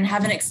here and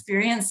have an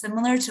experience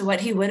similar to what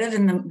he would have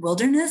in the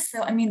wilderness.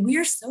 So, we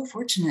are so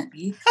fortunate,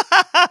 B.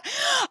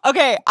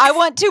 Okay. I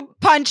want to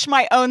punch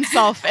my own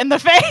self in the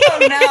face. Oh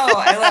no,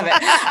 I love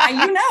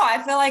it.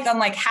 I feel like on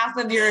like half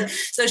of your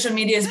social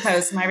media's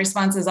posts, my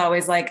response is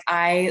always like,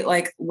 I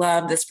like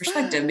love this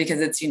perspective because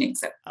it's unique.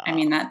 So I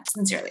mean that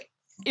sincerely.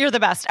 You're the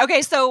best.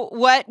 Okay. So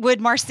what would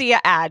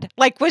Marcia add?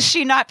 Like, was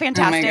she not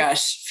fantastic? Oh my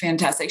gosh.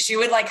 Fantastic. She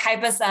would like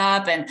hype us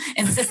up and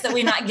insist that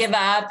we not give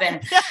up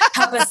and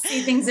help us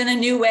see things in a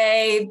new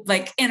way,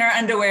 like in our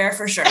underwear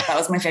for sure. That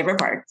was my favorite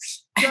part.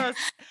 Yes.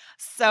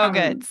 So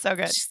good. So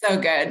good. So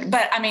good.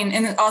 But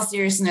in all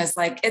seriousness,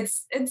 like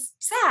it's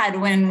sad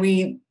when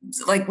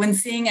when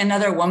seeing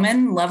another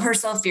woman love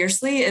herself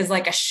fiercely is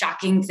like a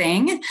shocking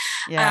thing.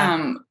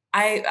 Yeah.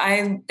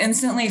 I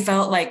instantly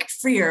felt like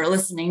freer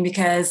listening,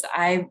 because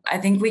I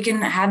think we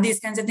can have these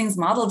kinds of things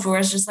modeled for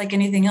us just like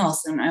anything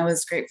else. And I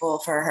was grateful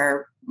for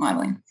her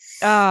modeling.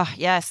 Oh,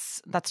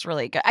 yes. That's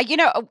really good.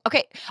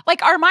 Okay.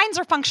 Like our minds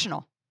are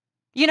functional,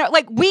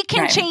 like we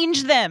can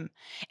change them.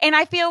 And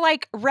I feel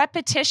like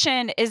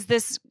repetition is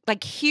this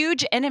like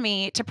huge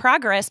enemy to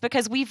progress,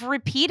 because we've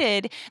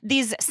repeated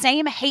these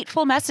same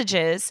hateful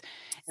messages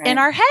in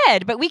our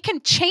head, but we can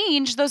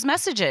change those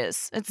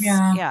messages.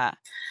 Yeah.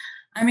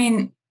 I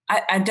mean,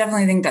 I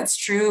definitely think that's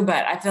true,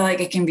 but I feel like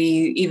it can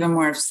be even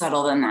more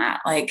subtle than that.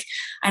 Like,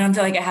 I don't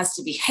feel like it has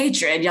to be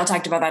hatred. Y'all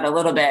talked about that a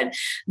little bit,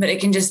 but it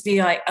can just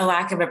be like a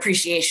lack of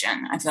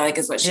appreciation, I feel like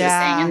is what she was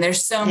saying. And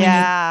there's so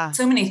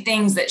many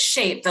things that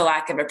shape the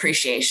lack of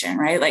appreciation,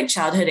 right? Like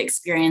childhood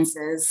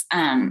experiences.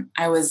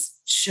 I was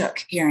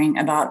shook hearing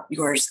about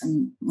yours,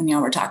 and when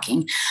y'all were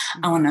talking,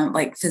 I want to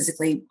like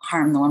physically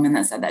harm the woman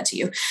that said that to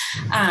you.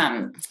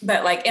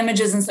 But like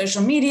images in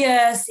social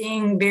media,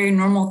 seeing very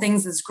normal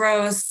things as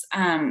gross.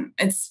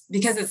 It's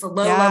because it's a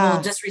low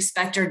level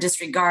disrespect or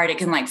disregard. It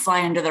can like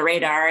fly under the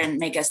radar and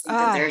make us think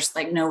that there's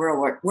like no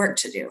real work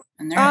to do.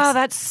 And there is.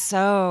 That's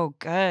so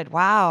good.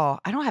 Wow.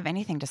 I don't have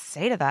anything to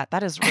say to that.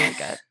 That is really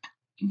good.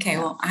 Okay.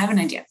 Well, I have an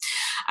idea.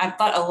 I've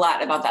thought a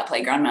lot about that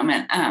playground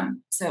moment.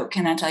 So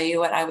can I tell you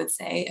what I would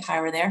say if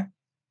I were there?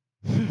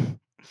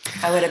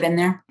 If I would have been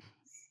there?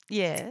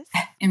 Yes.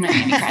 It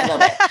made me cry a little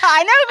bit.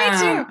 I know, me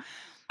too.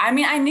 I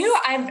mean, I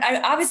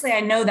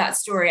know that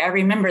story. I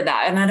remember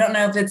that. And I don't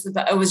know if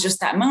it was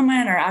just that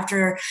moment or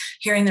after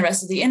hearing the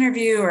rest of the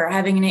interview or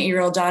having an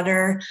 8-year-old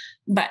daughter,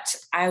 but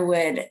I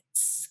would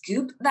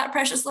scoop that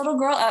precious little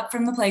girl up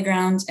from the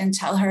playground and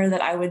tell her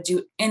that I would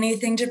do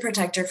anything to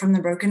protect her from the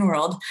broken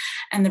world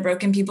and the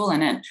broken people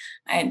in it.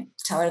 I'd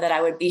tell her that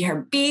I would be her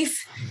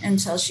beef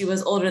until she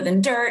was older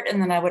than dirt.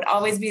 And then I would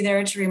always be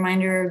there to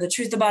remind her the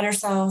truth about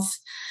herself.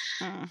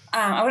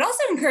 I would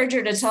also encourage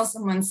her to tell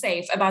someone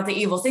safe about the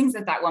evil things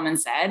that woman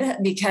said,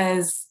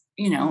 because,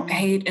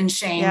 hate and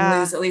shame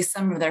lose at least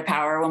some of their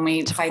power when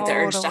we fight the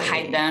urge to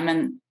hide them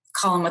and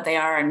call them what they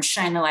are and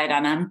shine a light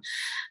on them.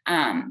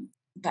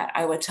 But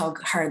I would tell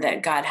her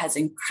that God has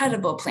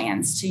incredible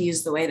plans to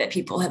use the way that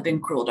people have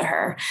been cruel to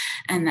her.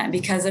 And that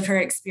because of her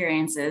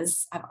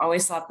experiences, I've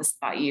always thought this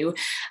about you,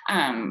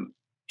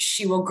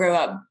 she will grow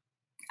up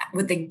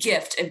with the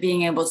gift of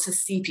being able to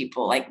see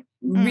people, like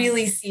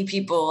really see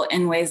people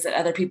in ways that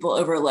other people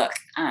overlook.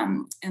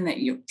 And that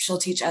she'll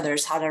teach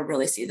others how to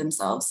really see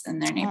themselves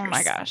and their neighbors. Oh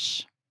my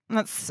gosh.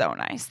 That's so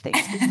nice. Thank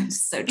you.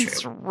 So true.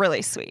 It's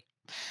really sweet.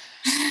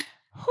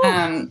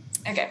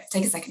 Okay.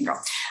 Take a second, girl.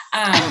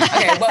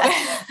 Okay.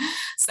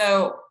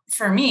 So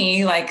for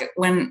me, like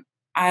when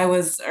I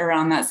was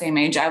around that same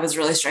age, I was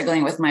really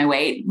struggling with my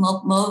weight,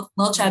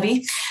 little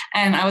chubby,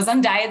 and I was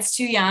on diets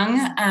too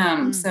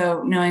young.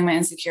 So knowing my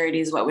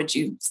insecurities, what would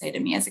you say to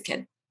me as a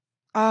kid?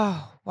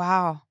 Oh,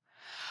 wow.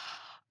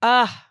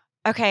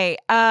 Okay.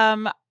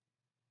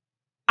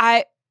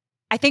 I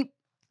think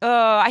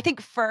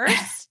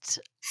first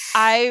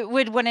I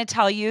would want to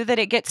tell you that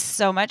it gets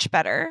so much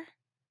better.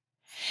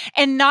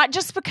 And not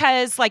just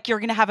because like you're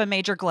going to have a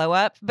major glow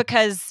up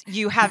because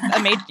you have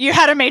you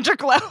had a major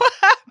glow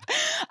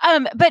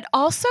up, but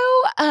also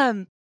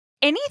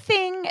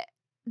anything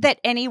that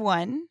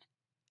anyone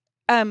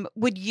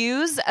would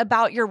use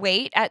about your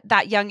weight at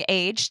that young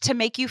age to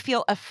make you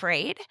feel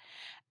afraid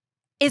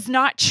is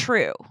not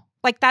true.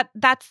 Like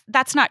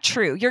that's not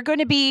true. You're going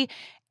to be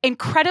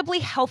incredibly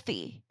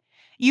healthy.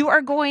 You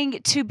are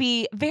going to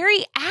be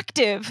very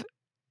active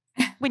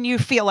when you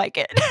feel like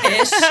it.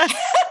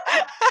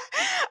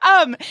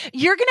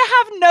 You're going to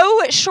have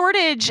no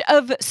shortage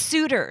of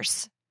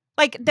suitors.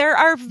 Like there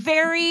are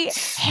very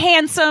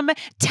handsome,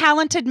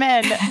 talented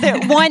men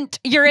that want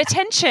your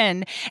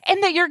attention,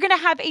 and that you're going to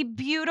have a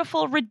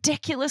beautiful,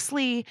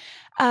 ridiculously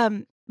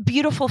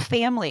beautiful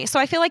family. So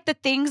I feel like the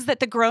things that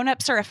the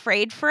grownups are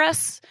afraid for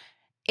us,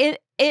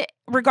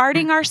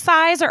 regarding our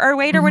size or our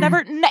weight or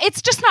whatever,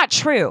 it's just not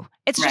true.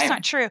 It's just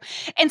not true.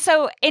 And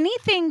so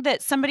anything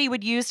that somebody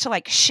would use to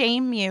like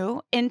shame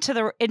you into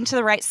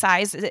the right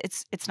size,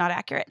 it's not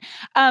accurate.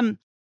 I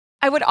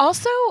would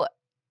also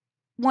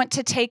want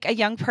to take a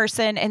young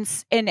person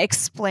and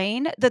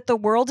explain that the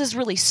world is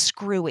really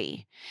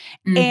screwy.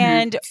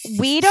 And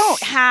we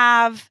don't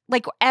have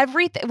like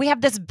everything. We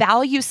have this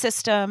value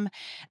system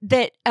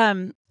that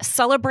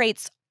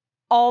celebrates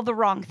all the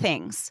wrong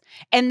things,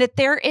 and that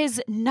there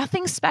is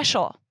nothing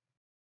special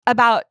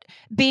about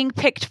being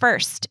picked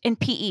first in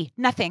PE.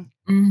 Nothing.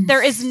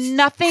 There is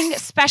nothing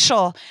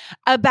special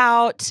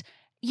about,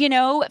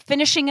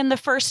 finishing in the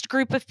first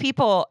group of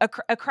people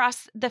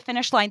across the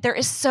finish line. There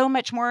is so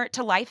much more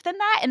to life than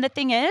that. And the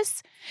thing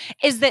is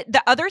that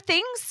the other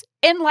things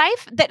in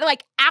life that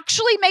like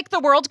actually make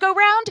the world go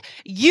round,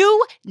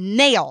 you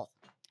nail.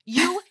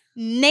 You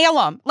nail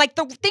them. Like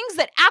the things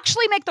that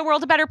actually make the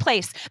world a better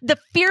place, the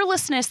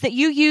fearlessness that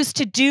you use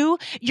to do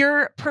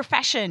your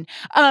profession,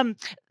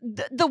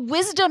 the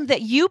wisdom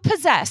that you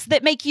possess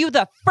that make you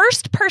the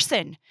first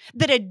person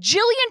that a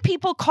jillion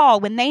people call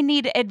when they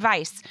need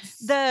advice,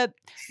 the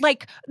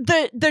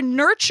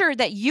nurture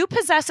that you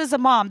possess as a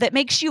mom that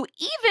makes you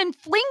even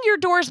fling your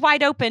doors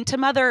wide open to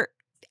mother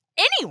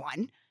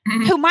anyone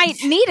who might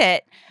need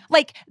it.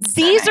 Like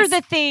these are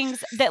the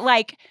things that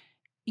like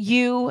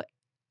you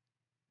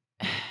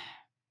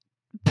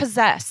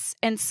possess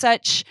in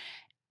such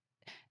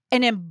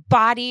an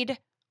embodied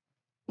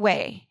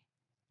way.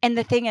 And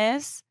the thing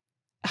is,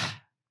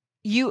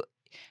 you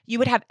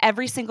would have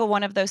every single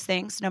one of those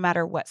things no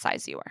matter what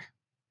size you are.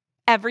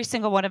 Every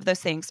single one of those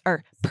things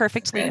are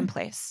perfectly in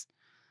place.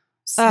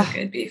 So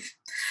good, Beef.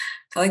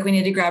 I feel like we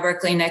need to grab our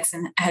Kleenex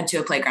and head to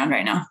a playground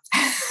right now.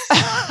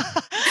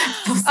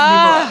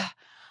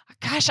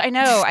 Gosh, I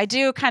know. I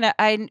do kind of,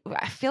 I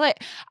feel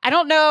it. I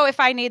don't know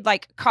if I need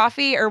like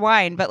coffee or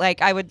wine, but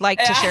like I would like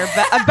to share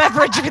a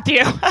beverage with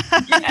you.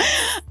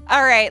 Yes.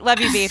 All right.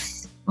 Love you,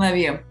 Beef. Love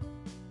you.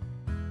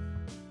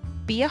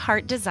 Be a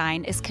Heart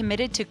Design is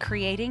committed to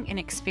creating and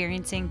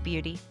experiencing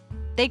beauty.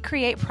 They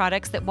create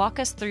products that walk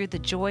us through the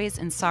joys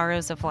and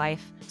sorrows of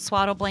life.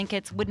 Swaddle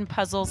blankets, wooden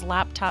puzzles,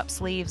 laptop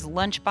sleeves,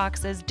 lunch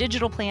boxes,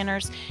 digital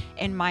planners,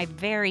 and my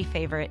very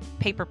favorite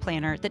paper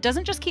planner that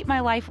doesn't just keep my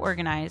life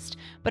organized,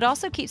 but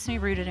also keeps me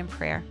rooted in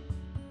prayer.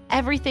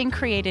 Everything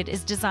created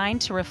is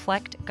designed to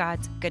reflect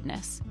God's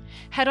goodness.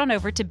 Head on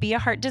over to Be a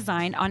Heart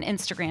Design on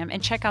Instagram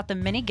and check out the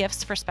many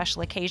gifts for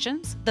special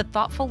occasions, the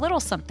thoughtful little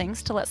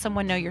somethings to let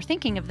someone know you're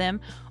thinking of them,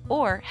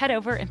 or head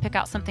over and pick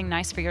out something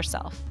nice for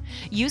yourself.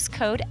 Use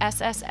code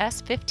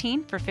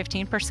SSS15 for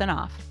 15%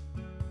 off.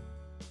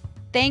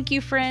 Thank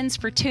you, friends,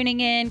 for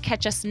tuning in.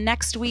 Catch us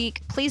next week.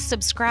 Please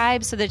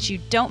subscribe so that you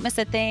don't miss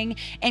a thing,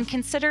 and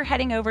consider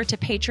heading over to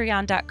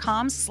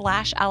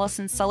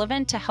patreon.com/Allison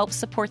Sullivan to help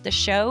support the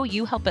show.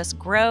 You help us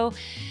grow.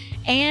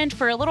 And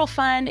for a little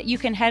fun, you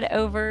can head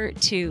over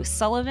to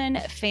Sullivan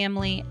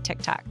Family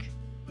TikTok.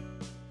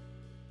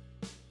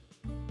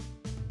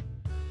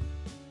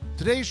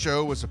 Today's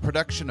show was a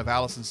production of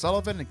Allison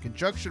Sullivan in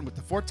conjunction with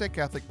the Forte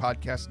Catholic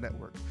Podcast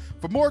Network.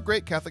 For more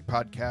great Catholic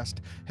podcasts,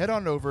 head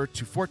on over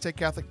to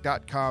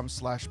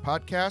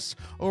fortecatholic.com/podcasts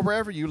or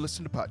wherever you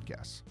listen to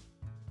podcasts.